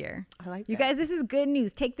lucky next year. I like you that. guys. This is good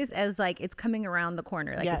news. Take this as like it's coming around the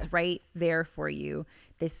corner. Like yes. It's right there for you.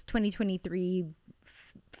 This 2023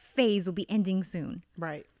 phase will be ending soon.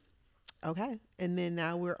 Right. Okay. And then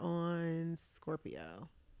now we're on Scorpio.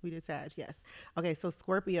 We did Sag, yes. Okay, so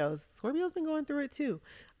Scorpio's been going through it too.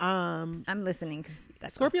 I'm listening because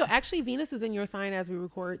that's Scorpio. awesome. Actually, Venus is in your sign as we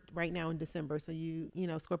record right now in December. So you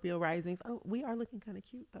know, Scorpio risings. Oh, we are looking kind of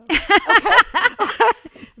cute though. Okay.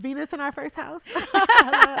 Venus in our first house.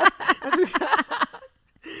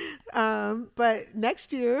 But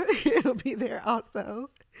next year it'll be there also,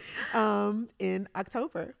 in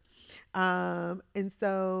October. And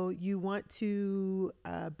so you want to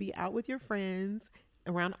be out with your friends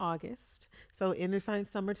around August. So in the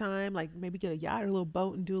summertime, like maybe get a yacht or a little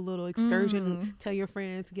boat and do a little excursion and tell your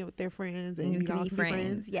friends to get with their friends and you all can be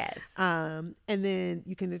friends. Yes. And then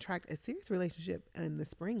you can attract a serious relationship in the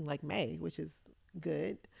spring, like May, which is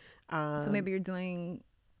good. So maybe you're doing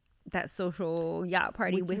that social yacht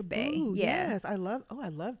party with Bae. Yeah. Yes. I love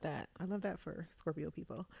that. I love that for Scorpio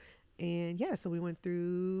people. And yeah, so we went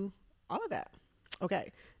through all of that.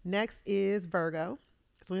 Okay. Next is Virgo.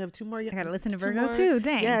 So we have two more. I gotta listen to Virgo too.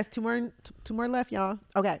 Dang. Yes, two more left, y'all.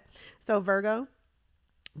 Okay, so Virgo,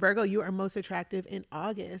 you are most attractive in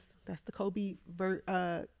August. That's the Kobe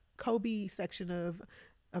section of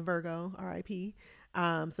Virgo. R.I.P.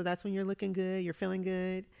 So that's when you're looking good. You're feeling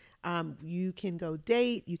good. You can go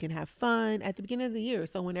date. You can have fun at the beginning of the year.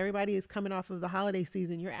 So when everybody is coming off of the holiday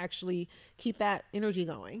season, you're actually keep that energy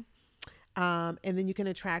going. And then you can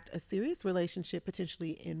attract a serious relationship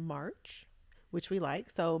potentially in March, which we like.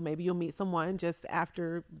 So maybe you'll meet someone just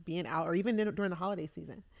after being out or even during the holiday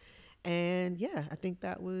season. And yeah, I think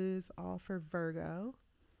that was all for Virgo.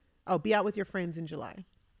 Oh, be out with your friends in July.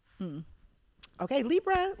 Okay,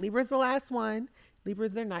 Libra. Libra's the last one.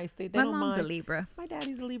 Libras, they're nice. They My don't mom's mind. a Libra. My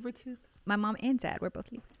daddy's a Libra too. My mom and dad, we're both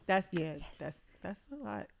Libras. That's a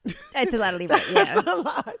lot. It's a lot of Libra. Yeah. That's a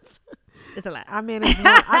lot. It's a lot. I manage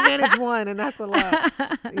one and that's a lot.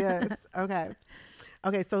 Yes.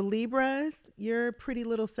 Okay, so Libras, your pretty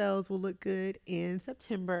little selves will look good in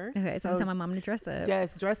September. Okay, so tell my mom to dress up.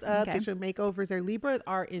 Yes, dress up, get your makeovers. Their Libras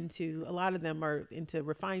are a lot of them are into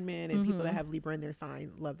refinement, and people that have Libra in their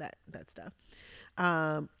sign love that stuff.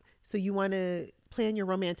 So you want to plan your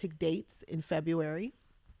romantic dates in February.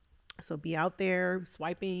 So be out there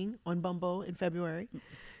swiping on Bumble in February.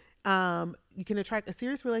 You can attract a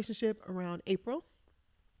serious relationship around April.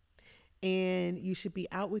 And you should be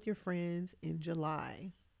out with your friends in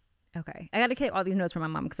July. Okay. I got to get all these notes from my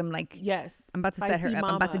mom because I'm like, yes, I'm about to set her up. Mama.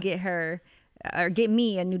 I'm about to get her or get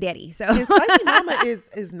me a new daddy. So and Spicy Mama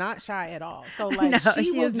is not shy at all. So like no,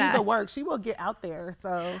 she will is do not. the work. She will get out there.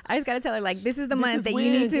 So I just got to tell her like, this is the month that you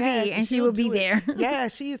need to be, and she will be there. Yeah,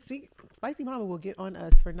 she Spicy Mama will get on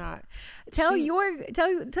us for not. Tell your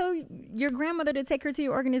grandmother to take her to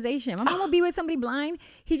your organization. My mom will be with somebody blind.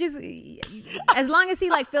 He just, as long as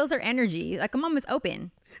he like feels her energy, like my mom is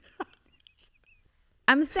open.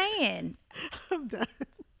 I'm saying. I'm done.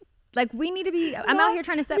 Like we need to be. I'm out here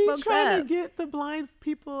trying to set folks trying up. To get the blind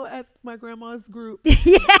people at my grandma's group.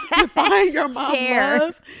 Yeah. To find your mom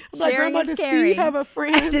love. I'm like, Grandma, does Steve have a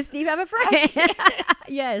friend? Does Steve have a friend?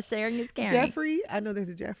 Yes, sharing is caring. Jeffrey, I know there's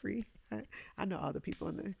a Jeffrey. I know all the people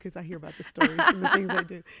in there because I hear about the stories and the things they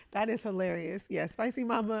do. That is hilarious. Yeah, Spicy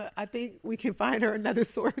Mama. I think we can find her another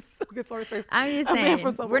source. I'm just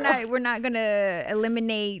saying we're not gonna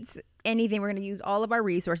eliminate anything. We're gonna use all of our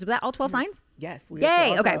resources. Was that all 12 signs? Yes.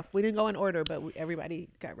 Yay. Okay. We didn't go in order, but everybody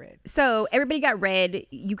got read. So everybody got read.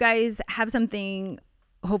 You guys have something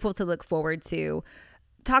hopeful to look forward to.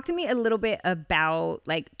 Talk to me a little bit about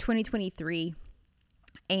like 2023.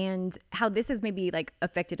 And how this has maybe like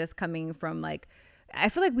affected us coming from like, I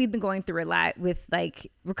feel like we've been going through a lot with like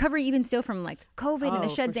recovery, even still from like COVID and the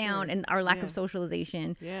shutdown and our lack of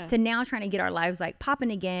socialization to now trying to get our lives like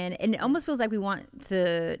popping again. And it almost feels like we want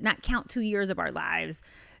to not count 2 years of our lives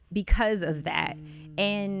because of that.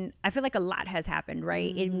 And I feel like a lot has happened,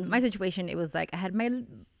 right? In my situation, it was like I had my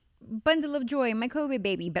bundle of joy, my COVID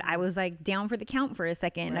baby, but I was like down for the count for a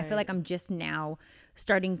second. And I feel like I'm just now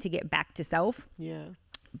starting to get back to self. Yeah.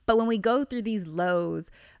 But when we go through these lows,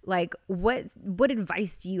 like what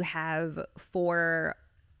advice do you have for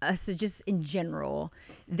us just in general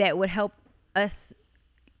that would help us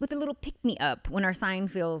with a little pick me up when our sign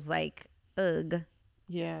feels like, ugh?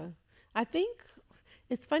 Yeah. I think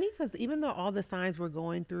it's funny because even though all the signs we're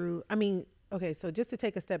going through, I mean, okay, so just to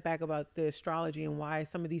take a step back about the astrology and why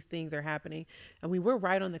some of these things are happening. And we're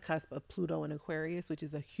right on the cusp of Pluto and Aquarius, which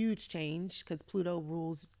is a huge change because Pluto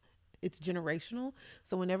rules it's generational.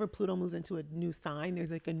 So whenever Pluto moves into a new sign,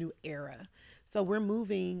 there's like a new era. So we're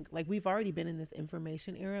moving, like we've already been in this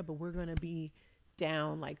information era, but we're going to be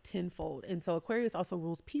down like tenfold. And so Aquarius also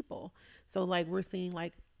rules people. So like we're seeing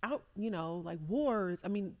like out, like wars. I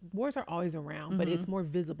mean, wars are always around, but it's more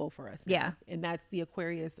visible for us now. Yeah. And that's the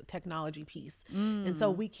Aquarius technology piece. And so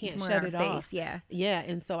we can't more shut in it our off. face, yeah. Yeah.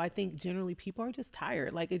 And so I think generally people are just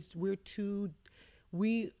tired. Like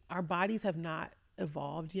our bodies have not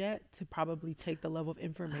evolved yet to probably take the level of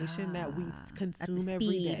information that we at the consume every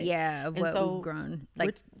speed, day. yeah, of And what so we've grown,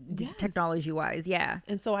 like yes. technology wise, yeah.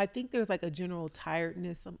 And so I think there's like a general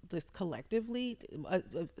tiredness, just collectively,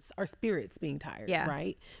 our spirits being tired, Yeah.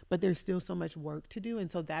 right? But there's still so much work to do.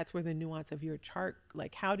 And so that's where the nuance of your chart,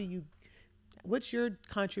 like what's your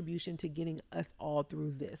contribution to getting us all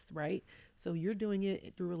through this, right? So you're doing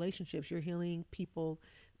it through relationships. You're healing people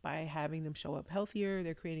by having them show up healthier.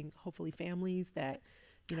 They're creating hopefully families that,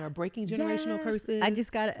 are breaking generational curses. I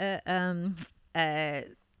just got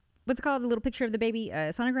what's it called? The little picture of the baby,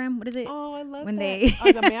 sonogram. What is it? Oh, I love when that. they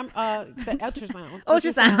the ultrasound.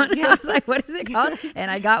 Ultrasound. Yeah. I was like, what is it called? And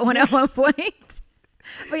I got one at one point.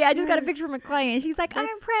 But yeah, I just got a picture from a client. She's like, I'm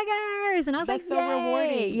preggers. And I was like, that's so yay.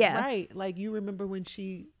 rewarding. Yeah. Right. Like you remember when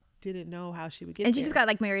she didn't know how she would get and there. she just got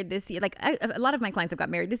like married this year. Like a lot of my clients have got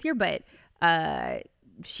married this year, but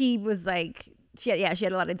she was like, she had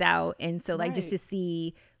a lot of doubt. And so like just to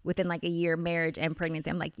see within like a year marriage and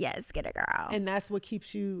pregnancy, I'm like, yes, get a girl. And that's what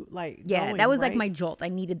keeps you like going, that was like my jolt. I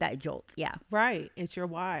needed that jolt. Yeah. Right. It's your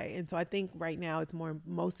why. And so I think right now it's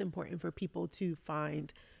most important for people to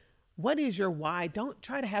find what is your why. Don't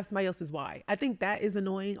try to have somebody else's why. I think that is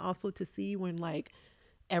annoying also to see when like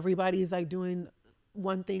everybody's like doing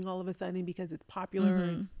one thing all of a sudden because it's popular,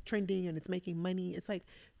 it's trending and it's making money. It's like,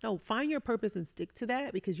 no, find your purpose and stick to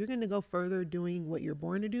that, because you're going to go further doing what you're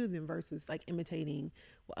born to do than versus like imitating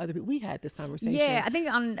what other people. We had this conversation. Yeah, I think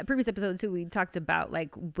on a previous episode too, we talked about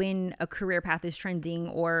like when a career path is trending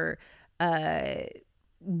or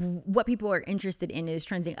what people are interested in is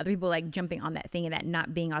trending, other people like jumping on that thing and that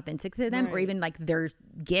not being authentic to them, or even like their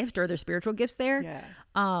gift or their spiritual gifts there. Yeah.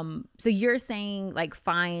 So you're saying like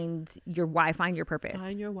find your why, find your purpose.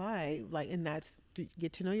 Find your why. Like, and that's to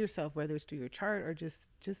get to know yourself, whether it's through your chart or just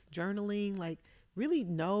journaling, like really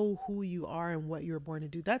know who you are and what you're born to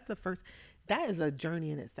do. That is a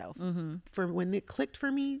journey in itself. From when it clicked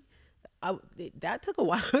for me, that took a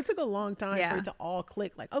while. It took a long time for it to all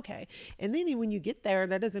click. Like, okay. And then when you get there,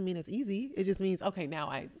 that doesn't mean it's easy. It just means, okay, now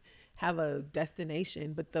I have a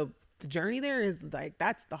destination, but the journey there is like,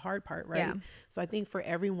 that's the hard part. Right. Yeah. So I think for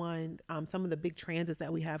everyone, some of the big transits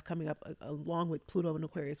that we have coming up along with Pluto and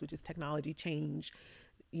Aquarius, which is technology change,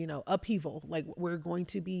 upheaval, like we're going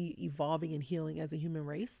to be evolving and healing as a human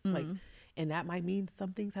race. Like, and that might mean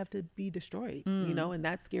some things have to be destroyed, and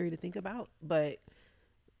that's scary to think about, but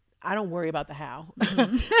I don't worry about the how.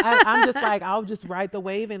 I'm just like, I'll just ride the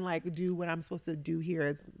wave and like do what I'm supposed to do here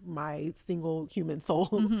as my single human soul,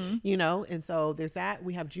 And so there's that.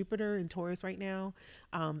 We have Jupiter in Taurus right now.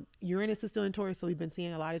 Uranus is still in Taurus. So we've been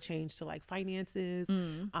seeing a lot of change to like finances,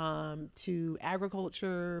 to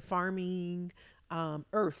agriculture, farming,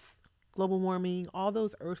 earth, global warming, all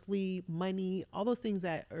those earthly money, all those things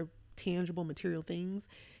that are tangible material things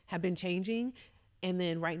have been changing. And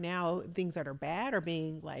then right now, things that are bad are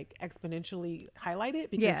being like exponentially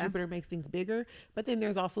highlighted because Jupiter makes things bigger. But then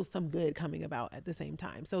there's also some good coming about at the same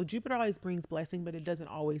time. So Jupiter always brings blessing, but it doesn't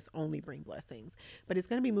always only bring blessings. But it's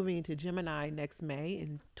going to be moving into Gemini next May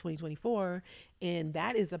in 2024. And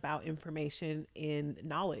that is about information and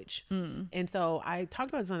knowledge. And so I talked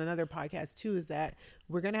about this on another podcast too, is that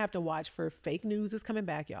we're going to have to watch for fake news is coming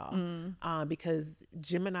back, y'all, because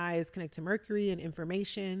Gemini is connected to Mercury and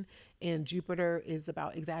information, and Jupiter is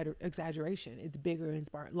about exaggeration. It's bigger and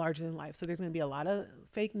larger than life. So there's going to be a lot of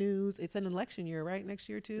fake news. It's an election year, right? Next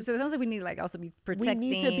year too. So it sounds like we need to like also be protecting we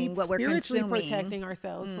need to be what we're consuming. Protecting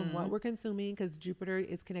ourselves from what we're consuming, because Jupiter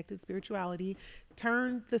is connected to spirituality.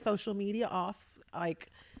 Turn the social media off.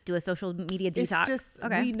 Like, do a social media detox. It's just,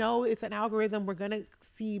 we know it's an algorithm. We're going to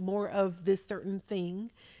see more of this certain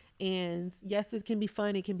thing. And yes, it can be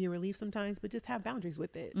fun. It can be a relief sometimes, but just have boundaries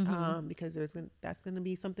with it. Because that's going to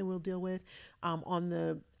be something we'll deal with. I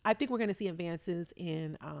think we're going to see advances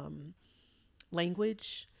in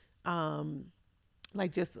language. What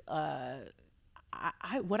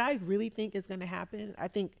I really think is going to happen, I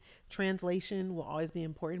think translation will always be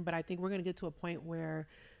important, but I think we're going to get to a point where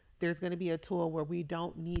there's going to be a tool where we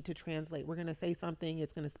don't need to translate. We're going to say something,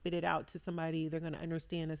 it's going to spit it out to somebody, they're going to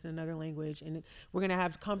understand us in another language, and we're going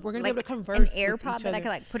to we're going to be able to converse an AirPod that I could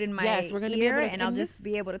like put in my we're going to be ear, able to, and I'll just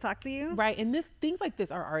be able to talk to you. Right. And things like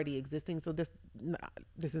this are already existing. So this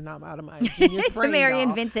is not out of my genius brain. Tamerri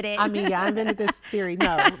invented it. I mean, yeah, I invented this theory.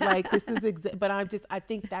 No, like this is, but I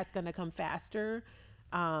think that's going to come faster.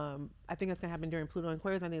 I think it's going to happen during Pluto and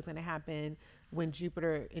Aquarius. I think it's going to happen when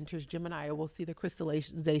Jupiter enters Gemini. We'll see the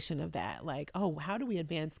crystallization of that. Like, oh, how do we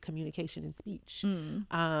advance communication and speech?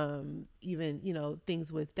 Even,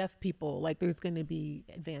 things with deaf people, like there's going to be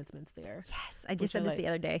advancements there. Yes. I just said this the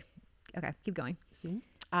other day. Okay. Keep going. See?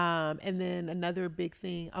 And then another big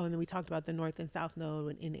thing. Oh, and then we talked about the North and South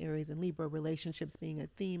Node in Aries and Libra, relationships being a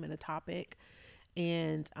theme and a topic.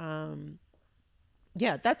 And,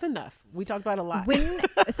 yeah, that's enough. We talked about a lot.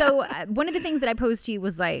 So one of the things that I posed to you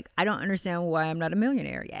was like, I don't understand why I'm not a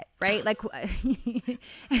millionaire yet, right? Like,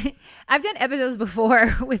 I've done episodes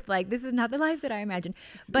before with like, this is not the life that I imagined.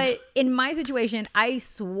 But in my situation, I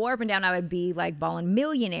swore up and down I would be like balling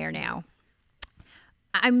millionaire now.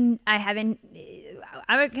 I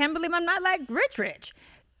can't believe I'm not like rich.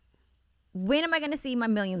 When am I going to see my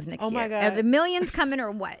millions next year? Oh my God. Are the millions coming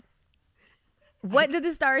or what? What did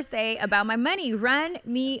the stars say about my money? Run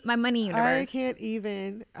me my money universe. I can't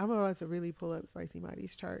even. I'm about to really pull up Spicy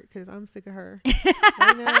Mighty's chart because I'm sick of her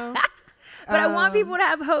right now. But I want people to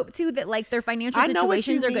have hope too that like their financial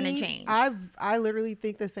situations are going to change. I literally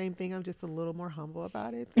think the same thing. I'm just a little more humble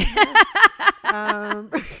about it.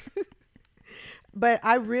 But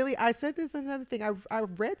I said this another thing. I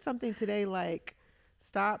read something today like,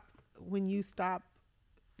 when you stop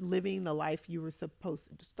living the life you were supposed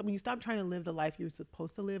to, when you stop trying to live the life you were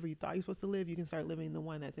supposed to live or you thought you were supposed to live, you can start living the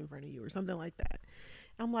one that's in front of you or something like that.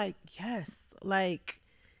 I'm like, yes, like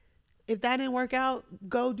if that didn't work out,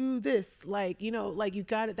 go do this. Like, like you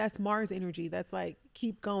got it. That's Mars energy. That's like,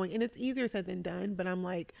 keep going. And it's easier said than done, but I'm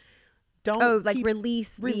like,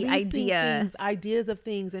 release the ideas of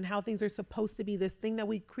things and how things are supposed to be this thing that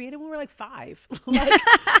we created when we were like 5.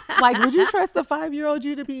 like would you trust the 5-year-old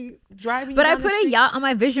you to be driving? But I put a yacht on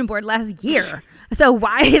my vision board last year. So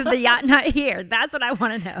why is the yacht not here? That's what I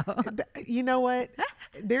want to know. You know what?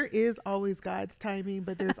 There is always God's timing,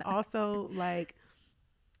 but there's also like,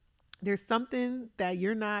 there's something that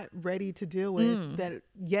you're not ready to deal with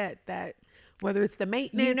that whether it's the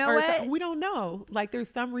maintenance we don't know. Like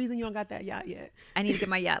there's some reason you don't got that yacht yet. I need to get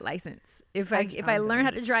my yacht license. If I learn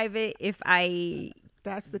how to drive it,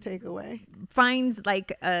 that's the takeaway. Finds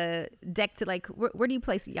like a deck to like, where do you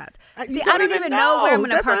place yachts? See, I don't even know where I'm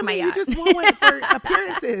going to park my yacht. You just want one for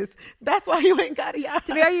appearances. That's why you ain't got a yacht.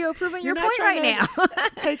 To me, are you approving your point right now?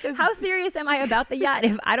 How serious am I about the yacht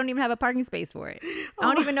if I don't even have a parking space for it? I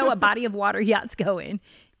don't even know what body of water yachts go in.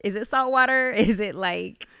 Is it salt water? Is it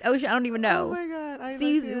like ocean? I don't even know. Oh my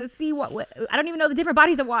God. See what I don't even know the different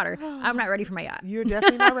bodies of water. I'm not ready for my yacht. You're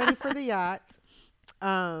definitely not ready for the yacht.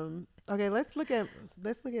 Okay, let's look at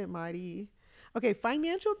Mighty. Okay,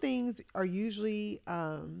 financial things are usually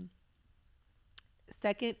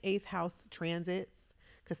second, 8th house transits,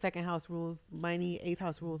 because 2nd house rules money, 8th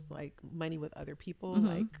house rules like money with other people,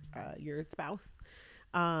 like your spouse.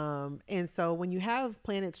 And so when you have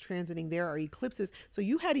planets transiting, there are eclipses. So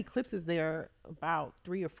you had eclipses there about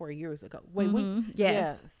 3 or 4 years ago. Wait, when?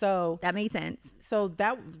 Yes. Yeah. So that made sense. So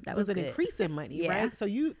that was an increase in money, right? So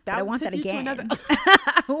I want that again.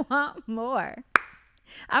 I want more.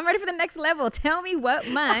 I'm ready for the next level. Tell me what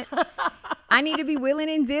month I need to be willing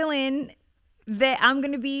and dealing that I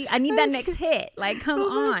need that next hit. Like, come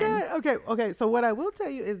on. God. Okay. So what I will tell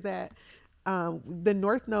you is that the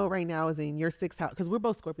North Node right now is in your 6th house, because we're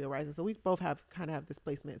both Scorpio rising, so we both have this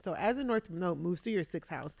placement. So as the North Node moves to your 6th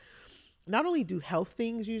house, not only do health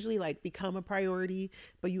things usually like become a priority,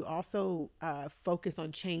 but you also focus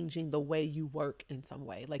on changing the way you work in some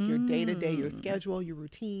way, like your day-to-day, your schedule, your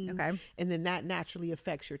routine. Okay. And then that naturally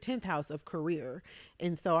affects your 10th house of career.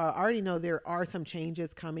 And so I already know there are some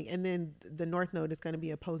changes coming. And then the North Node is going to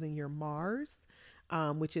be opposing your Mars,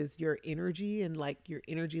 which is your energy and like your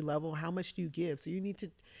energy level. How much do you give? So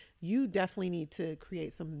you definitely need to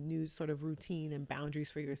create some new sort of routine and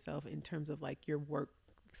boundaries for yourself in terms of like your work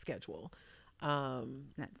schedule. Not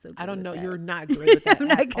so good. I don't know. That. You're not good with that. I'm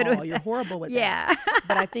not good with You're that. horrible with that.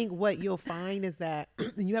 But I think what you'll find is that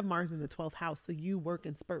you have Mars in the 12th house, so you work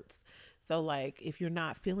in spurts. So like if you're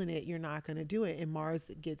not feeling it, you're not going to do it. And Mars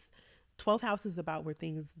 12th house is about where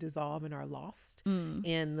things dissolve and are lost.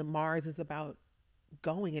 And the Mars is about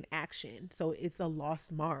going in action. So it's a lost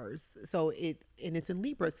Mars. So it's in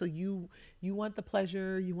Libra. So you want the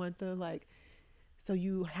pleasure, you want the like. So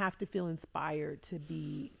you have to feel inspired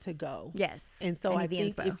to go. Yes. And so I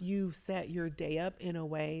think if you set your day up in a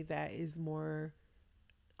way that is more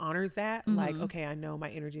honors that, like, okay, I know my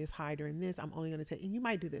energy is high during this. I'm only going to take, and you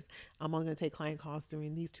might do this. I'm only going to take client calls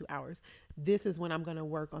during these 2 hours. This is when I'm going to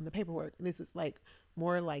work on the paperwork. This is like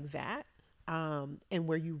more like that. And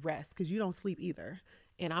where you rest, because you don't sleep either.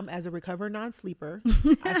 And I'm, as a recovered non-sleeper,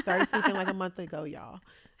 I started sleeping like a month ago, y'all.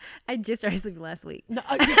 I just started sleeping last week. No,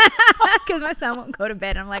 because my son won't go to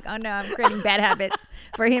bed. I'm like, oh no, I'm creating bad habits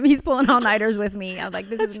for him. He's pulling all-nighters with me. I'm like,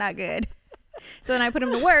 this is not good. So then I put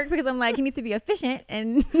him to work because I'm like, he needs to be efficient,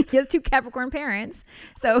 and he has 2 Capricorn parents.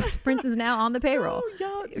 So Prince is now on the payroll.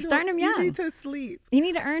 You're starting him young. You need to sleep. He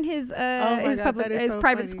need to earn his so private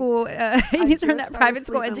funny. school. He needs to earn that private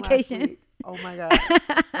school education. Oh my God.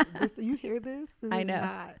 You hear this? This I know. Is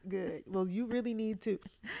not good. Well, you really need to.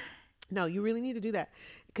 No, you really need to do that,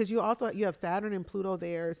 because you have Saturn and Pluto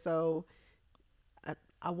there. So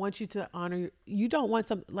I want you to honor. You don't want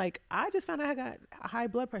some, like, I just found out I got high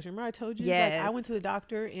blood pressure. Remember I told you? Yes. Like, I went to the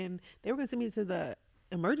doctor and they were going to send me to the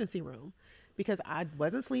emergency room because I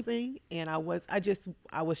wasn't sleeping, and I was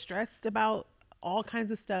stressed about all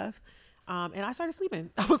kinds of stuff. And I started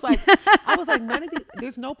sleeping. I was like, none of these,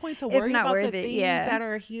 there's no point to worry about the things that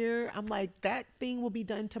are here. I'm like, that thing will be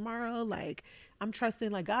done tomorrow. Like, I'm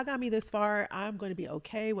trusting, like, God got me this far. I'm going to be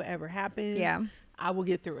okay. Whatever happens. Yeah. I will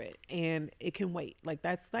get through it, and it can wait. Like,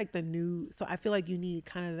 that's like the new, so I feel like you need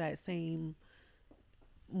kind of that same,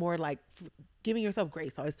 more like giving yourself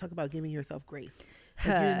grace. I always talk about giving yourself grace.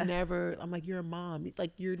 Like, I'm like, you're a mom.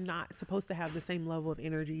 Like, you're not supposed to have the same level of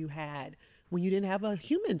energy you had when you didn't have a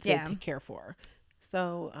human to care for.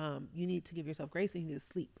 So you need to give yourself grace, and you need to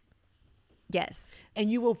sleep. Yes.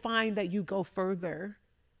 And you will find that you go further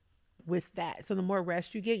with that. So the more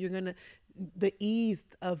rest you get, the ease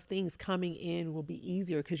of things coming in will be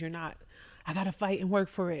easier, because you're not, I got to fight and work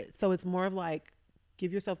for it. So it's more of like,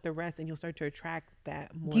 give yourself the rest, and you'll start to attract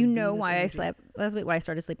that more. Do you know why energy. I slept last week? Why I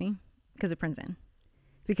started sleeping? Because of Princeton.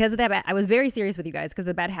 Because of that, I was very serious with you guys because of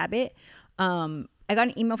the bad habit. I got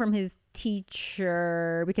an email from his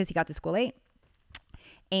teacher because he got to school late,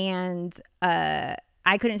 and I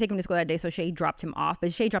couldn't take him to school that day, so Shay dropped him off.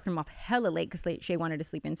 But Shay dropped him off hella late because Shay wanted to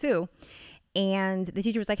sleep in too. And the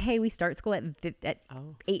teacher was like, "Hey, we start school at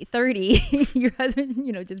 8:30. Your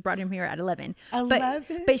husband, just brought him here at 11."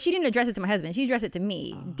 But she didn't address it to my husband. She addressed it to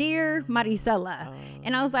me, "Dear Maricela."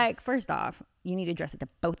 And I was like, first off, you need to address it to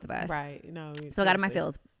both of us. Right. No. So I got in my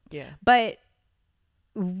feels. Yeah. But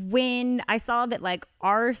when I saw that, like,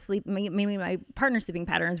 our sleep, maybe my partner's sleeping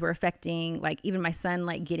patterns were affecting, like, even my son,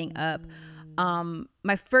 like, getting up.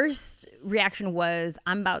 My first reaction was,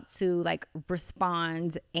 I'm about to, like,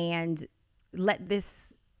 respond and let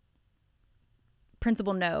this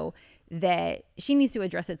principal know that she needs to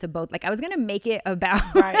address it to both. Like, I was going to make it about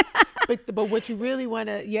right. But what you really want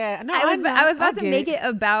to, no, I was about to make it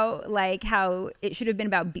about, like, how it should have been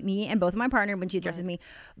about me and both of my partner when she addresses me.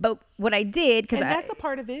 But what I did, because that's a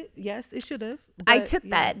part of it. Yes, it should have. I took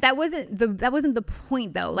that. That wasn't the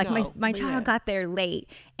point, though. Like, my child got there late,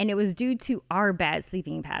 and it was due to our bad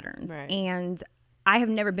sleeping patterns. Right. And I have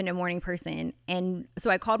never been a morning person. And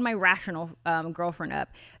so I called my rational girlfriend up.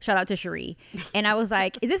 Shout out to Cherie. And I was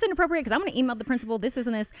like, is this inappropriate? Because I'm going to email the principal, this,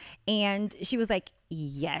 and this. And she was like,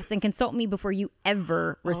 yes. And consult me before you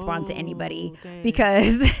ever respond to anybody. Dang.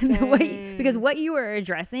 Because what you are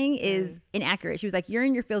addressing is inaccurate. She was like, you're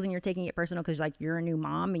in your feels and you're taking it personal because, like, you're a new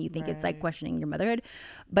mom and you think it's like questioning your motherhood.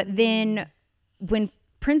 But then when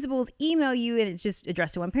principals email you and it's just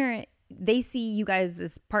addressed to one parent, they see you guys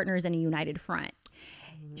as partners in a united front.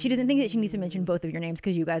 She doesn't think that she needs to mention both of your names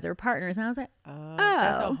because you guys are partners. And I was like,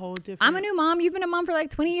 that's a whole different. I'm a new mom. You've been a mom for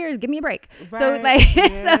like 20 years. Give me a break. Right. So, like,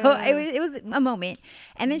 so it was a moment.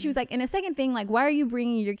 And then she was like, and a second thing, like, why are you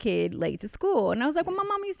bringing your kid late to school? And I was like, well, my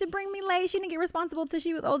mom used to bring me late. She didn't get responsible till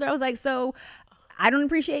she was older. I was like, so I don't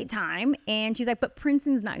appreciate time. And she's like, but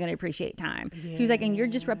Princeton's not going to appreciate time. Yeah. She was like, and you're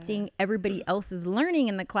disrupting everybody else's learning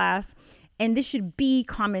in the class. And this should be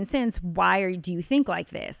common sense. Why do you think like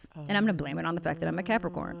this? And I'm going to blame it on the fact that I'm a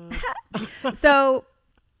Capricorn. So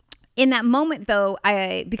in that moment, though,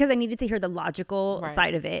 because I needed to hear the logical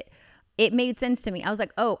side of it, it made sense to me. I was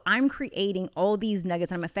like, oh, I'm creating all these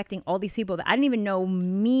nuggets. And I'm affecting all these people that I didn't even know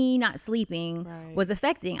me not sleeping was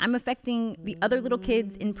affecting. I'm affecting the other little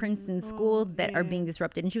kids in Princeton school that are being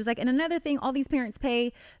disrupted. And she was like, and another thing, all these parents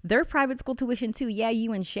pay their private school tuition too. Yeah,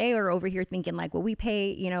 you and Shay are over here thinking like, well, we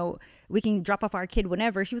pay, we can drop off our kid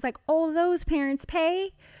whenever. She was like, all those parents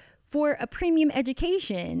pay for a premium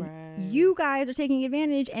education. Right. You guys are taking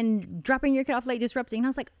advantage and dropping your kid off late, disrupting. And I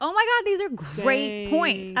was like, oh my God, these are great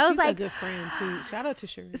points. I was She's like, a good friend too. Shout out to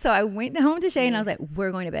Sherry. so I went home to Shay and I was like,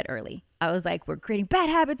 we're going to bed early. I was like, we're creating bad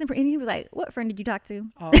habits. And he was like, what friend did you talk to?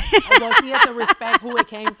 Oh, well, he has to respect who it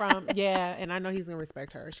came from. Yeah, and I know he's gonna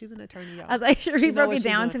respect her. She's an attorney, y'all. I was like, sure, he broke it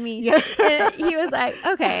down to me. Yeah. And he was like,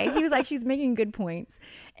 okay. He was like, she's making good points.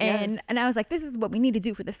 And Yes. and I was like, this is what we need to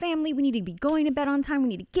do for the family. We need to be going to bed on time. We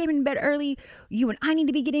need to get in bed early. You and I need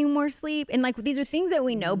to be getting more sleep. And like, these are things that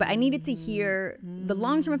we know, but I needed to hear the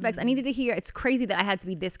long-term effects. I needed to hear, it's crazy that I had to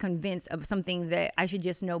be this convinced of something that I should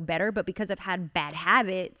just know better. But because I've had bad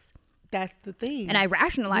habits, That's the thing. and I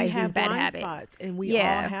rationalize we have these bad blind habits. spots, and we all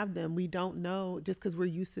have them. We don't know, just because we're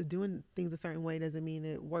used to doing things a certain way doesn't mean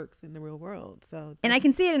it works in the real world. So, And I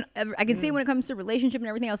can see it. I can see it when it comes to relationship and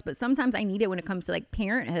everything else. But sometimes I need it when it comes to like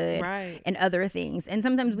parenthood Right. and other things. And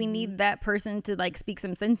sometimes we need that person to like speak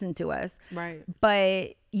some sense into us. Right.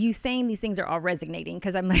 But you saying these things are all resonating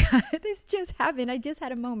because I'm like, this just happened. I just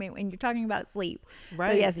had a moment when you're talking about sleep. So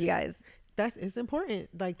Right. yes, you guys, It's important.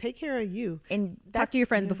 Like, take care of you. and talk to your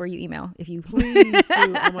friends before you email if you. Please do.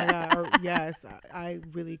 Oh my God. Or, yes, I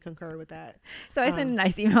really concur with that. So I sent a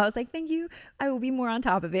nice email. I was like, thank you. I will be more on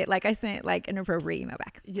top of it. Like I sent like an appropriate email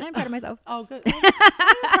back. Yeah. I'm proud of myself. Oh, good.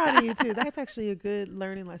 I'm proud of you too. That's actually a good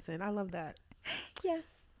learning lesson. I love that. Yes.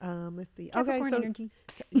 Let's see. Capricorn Okay, so energy.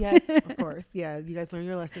 yes, of course. Yeah, you guys learn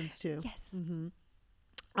your lessons too. Yes.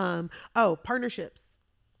 Partnerships.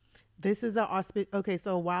 This is a auspicious. Okay,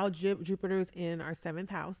 so while Jupiter's in our 7th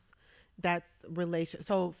house, that's relation.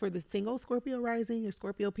 So for the single Scorpio rising or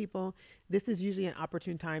Scorpio people, this is usually an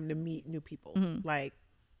opportune time to meet new people. Like,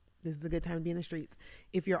 this is a good time to be in the streets.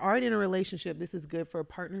 If you're already in a relationship, this is good for a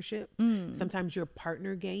partnership. Sometimes your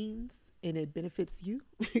partner gains and it benefits you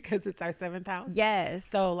because it's our 7th house. Yes.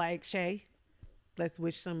 So like Shay, let's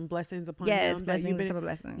wish some blessings upon Yes, him. blessings on top of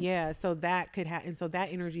blessings. Yeah, so that could happen. And so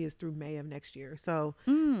that energy is through May of next year. So,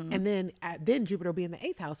 and then Jupiter will be in the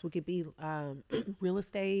 8th house, which could be real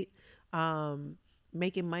estate,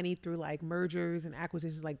 making money through like mergers and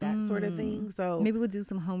acquisitions, like that sort of thing. So maybe we'll do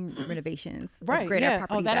some home renovations. right, upgrade our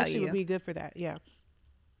property that value. actually would be good for that. Yeah.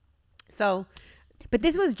 So But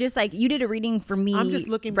this was just like, you did a reading for me. I'm just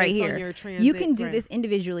looking right based here. on your transits, you can do right. this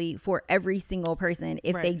individually for every single person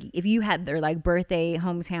if Right. if you had their like birthday,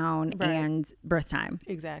 hometown, Right. and birth time.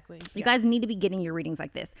 exactly. You guys need to be getting your readings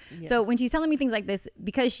like this. So Yes. when she's telling me things like this,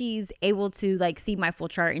 because she's able to like see my full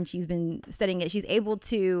chart and she's been studying it, she's able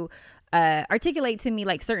to articulate to me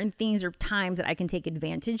like certain things or times that I can take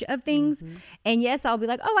advantage of things. And yes, I'll be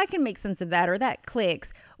like, oh, I can make sense of that, or that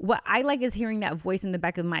clicks. What I like is hearing that voice in the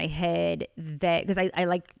back of my head, that because I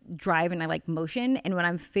like drive and I like motion. And when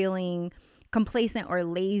I'm feeling complacent or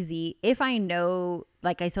lazy, if I know,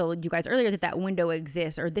 like I told you guys earlier, that window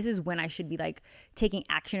exists, or this is when I should be like taking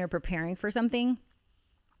action or preparing for something,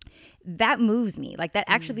 that moves me. Like that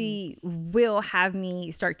actually will have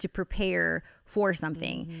me start to prepare for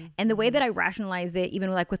something. And the way that I rationalize it,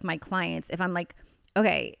 even like with my clients, if I'm like,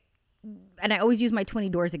 okay, and I always use my 20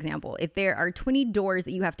 doors example. If there are 20 doors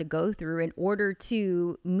that you have to go through in order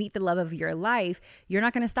to meet the love of your life, you're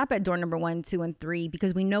not going to stop at door number 1, 2, and 3,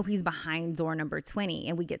 because we know he's behind door number 20,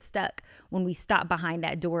 and we get stuck when we stop behind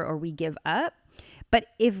that door or we give up. But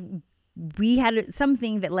if we had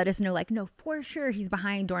something that let us know, like, no, for sure he's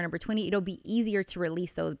behind door number 20, it'll be easier to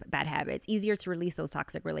release those bad habits, easier to release those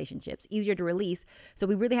toxic relationships, easier to release. So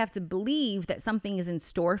we really have to believe that something is in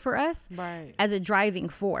store for us Right. as a driving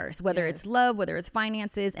force, whether Yes. it's love, whether it's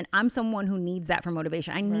finances. And I'm someone who needs that for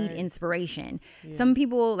motivation. I need Right. inspiration. Some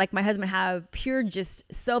people, like my husband, have pure just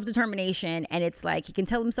self-determination, and it's like he can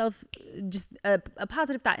tell himself just a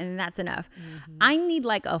positive thought, and that's enough. I need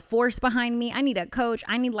like a force behind me. I need a coach.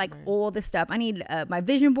 I need like all this stuff. I need my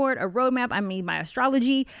vision board, a roadmap. I need my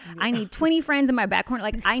astrology. I need 20 friends in my back corner.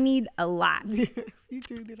 Like I need a lot. You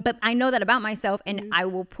do need a- But I know that about myself, and I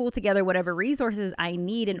will pull together whatever resources I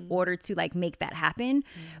need in order to like make that happen.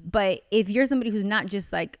 But if you're somebody who's not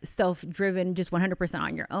just like self-driven, just 100%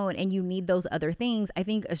 on your own, and you need those other things, I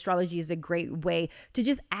think astrology is a great way to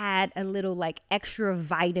just add a little like extra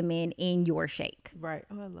vitamin in your shake. Right.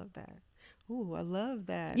 Oh, I love that. Ooh, I love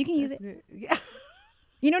that. You can use That's it. good. Yeah.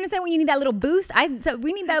 You know what I'm saying? When you need that little boost, so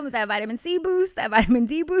we need that vitamin C boost, that vitamin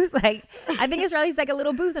D boost. Like I think astrology is like a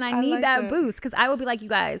little boost, and I need like that that. boost, because I will be like, you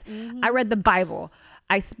guys, I read the Bible.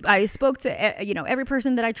 I spoke to every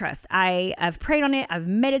person that I trust. I've prayed on it. I've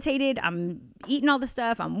meditated. I'm eating all the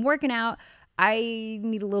stuff. I'm working out. I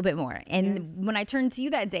need a little bit more. And when I turned to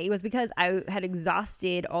you that day, it was because I had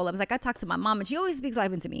exhausted all. I was like, I talked to my mom, and she always speaks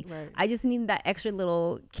life into me. Right. I just needed that extra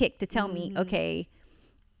little kick to tell me, okay,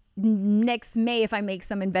 next May, if I make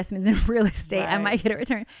some investments in real estate, I might get a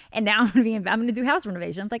return. And now I'm going to do house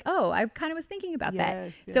renovation. I'm like, oh, I kind of was thinking about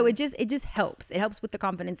that. Yes. So it just helps. It helps with the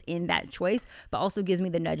confidence in that choice, but also gives me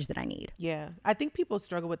the nudge that I need. Yeah. I think people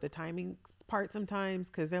struggle with the timing part sometimes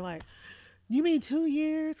because they're like, you mean 2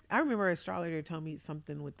 years? I remember an astrologer told me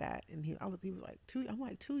something with that. And he was like, 2, I'm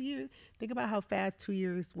like, 2 years? Think about how fast 2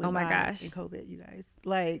 years went by in COVID, you guys.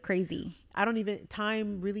 Like, crazy.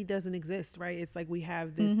 Time really doesn't exist, right? It's like we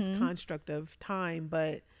have this construct of time,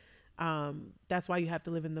 but that's why you have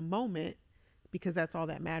to live in the moment, because that's all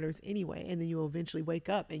that matters anyway. And then you'll eventually wake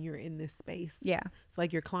up and you're in this space. Yeah. It's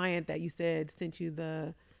like your client that you said sent you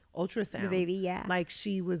the ultrasound. The baby, yeah. Like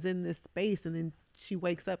she was in this space and then she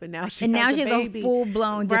wakes up and now she has a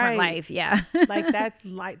full-blown different life. Yeah. Like that's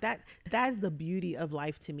the beauty of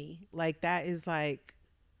life to me. Like that is like,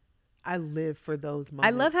 I live for those moments.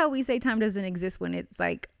 I love how we say time doesn't exist when it's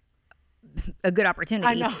like a good opportunity.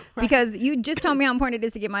 I know, right? Because you just told me how important it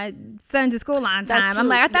is to get my son to school on time. I'm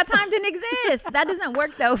like, I thought time didn't exist. That doesn't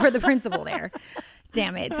work though for the principal there.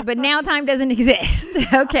 Damn it. But now time doesn't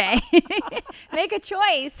exist. Okay. Make a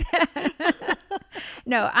choice.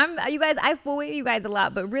 No, I fool with you guys a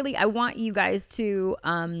lot, but really I want you guys to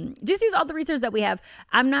just use all the resources that we have.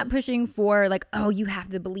 I'm not pushing for like, oh, you have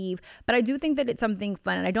to believe, but I do think that it's something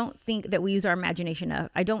fun. And I don't think that we use our imagination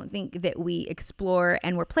enough. I don't think that we explore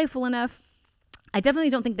and we're playful enough. I definitely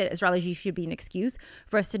don't think that astrology should be an excuse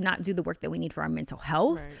for us to not do the work that we need for our mental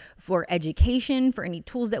health, for education, for any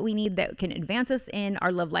tools that we need that can advance us in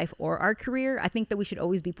our love life or our career. I think that we should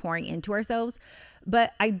always be pouring into ourselves.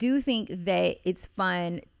 But I do think that it's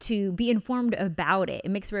fun to be informed about it.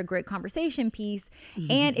 It makes for a great conversation piece.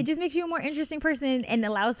 And it just makes you a more interesting person and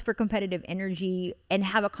allows for competitive energy and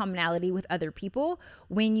have a commonality with other people.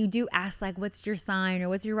 When you do ask like, what's your sign or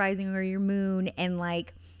what's your rising or your moon? And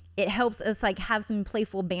like, it helps us like have some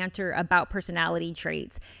playful banter about personality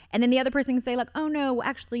traits. And then the other person can say like, oh no,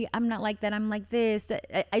 actually I'm not like that. I'm like this.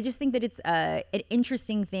 I just think that it's an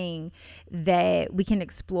interesting thing that we can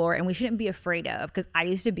explore and we shouldn't be afraid of, because I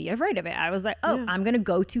used to be afraid of it. I was like, oh, I'm going to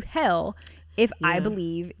go to hell if I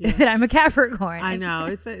believe that I'm a Capricorn. I know.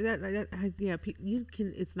 It's you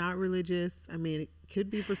can, it's not religious. I mean, it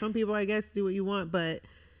could be for some people, I guess, do what you want, but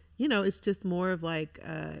you know, it's just more of like,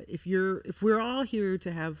 if we're all here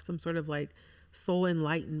to have some sort of like soul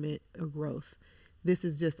enlightenment or growth, this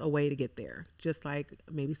is just a way to get there. Just like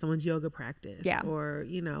maybe someone's yoga practice or,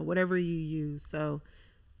 you know, whatever you use. So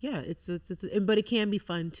yeah, but it can be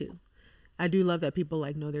fun too. I do love that people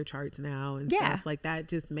like know their charts now and stuff like that.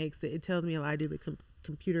 Just makes it tells me a lot. I do the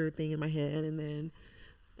computer thing in my head and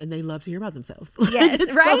they love to hear about themselves. Yes,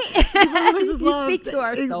 right? You speak to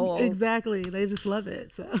our souls. Exactly. They just love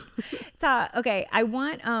it. So, okay, I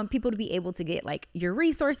want people to be able to get like your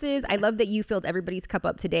resources. I love that you filled everybody's cup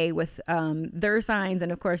up today with their signs.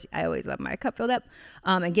 And of course, I always love my cup filled up.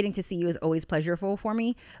 And getting to see you is always pleasurable for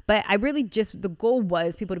me. But I really the goal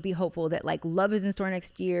was people to be hopeful that like love is in store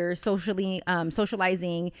next year,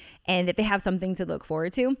 socializing, and that they have something to look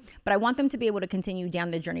forward to. But I want them to be able to continue down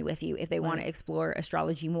the journey with you if they want to explore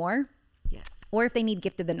astrology more. Yes. Or if they need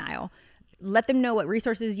gift of the Nile. Let them know what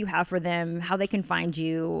resources you have for them, how they can find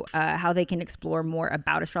you, how they can explore more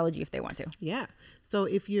about astrology if they want to. Yeah. So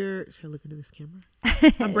if should I look into this camera?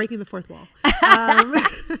 I'm breaking the fourth wall.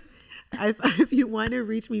 If you want to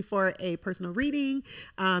reach me for a personal reading,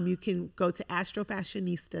 you can go to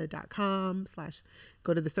astrofashionista.com/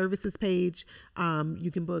 go to the services page.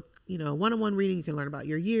 You can book, one-on-one reading. You can learn about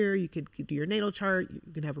your year. You can do your natal chart.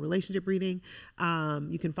 You can have a relationship reading.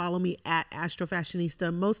 You can follow me at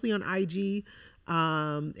astrofashionista, mostly on IG.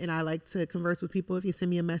 And I like to converse with people. If you send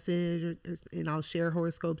me a message and I'll share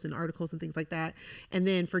horoscopes and articles and things like that. And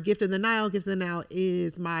then for Gift of the Nile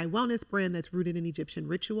is my wellness brand that's rooted in Egyptian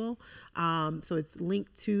ritual. So it's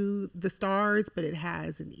linked to the stars, but it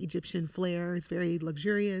has an Egyptian flair. It's very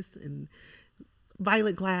luxurious and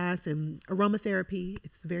violet glass and aromatherapy.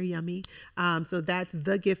 It's very yummy. So that's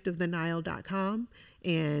thegiftofthenile.com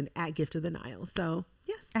and at Gift of the Nile. So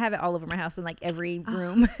yes. I have it all over my house in like every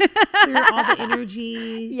room. Clear all the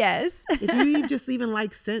energy. Yes. If you just even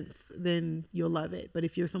like scents, then you'll love it. But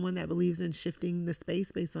if you're someone that believes in shifting the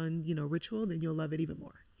space based on, ritual, then you'll love it even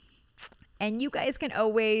more. And you guys can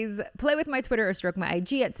always play with my Twitter or stroke my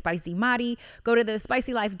IG at Spicy Madi. Go to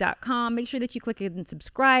thespicylife.com. Make sure that you click and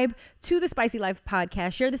subscribe to the Spicy Life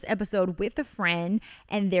podcast. Share this episode with a friend.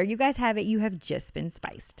 And there you guys have it. You have just been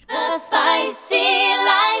spiced. The Spicy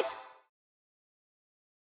Life.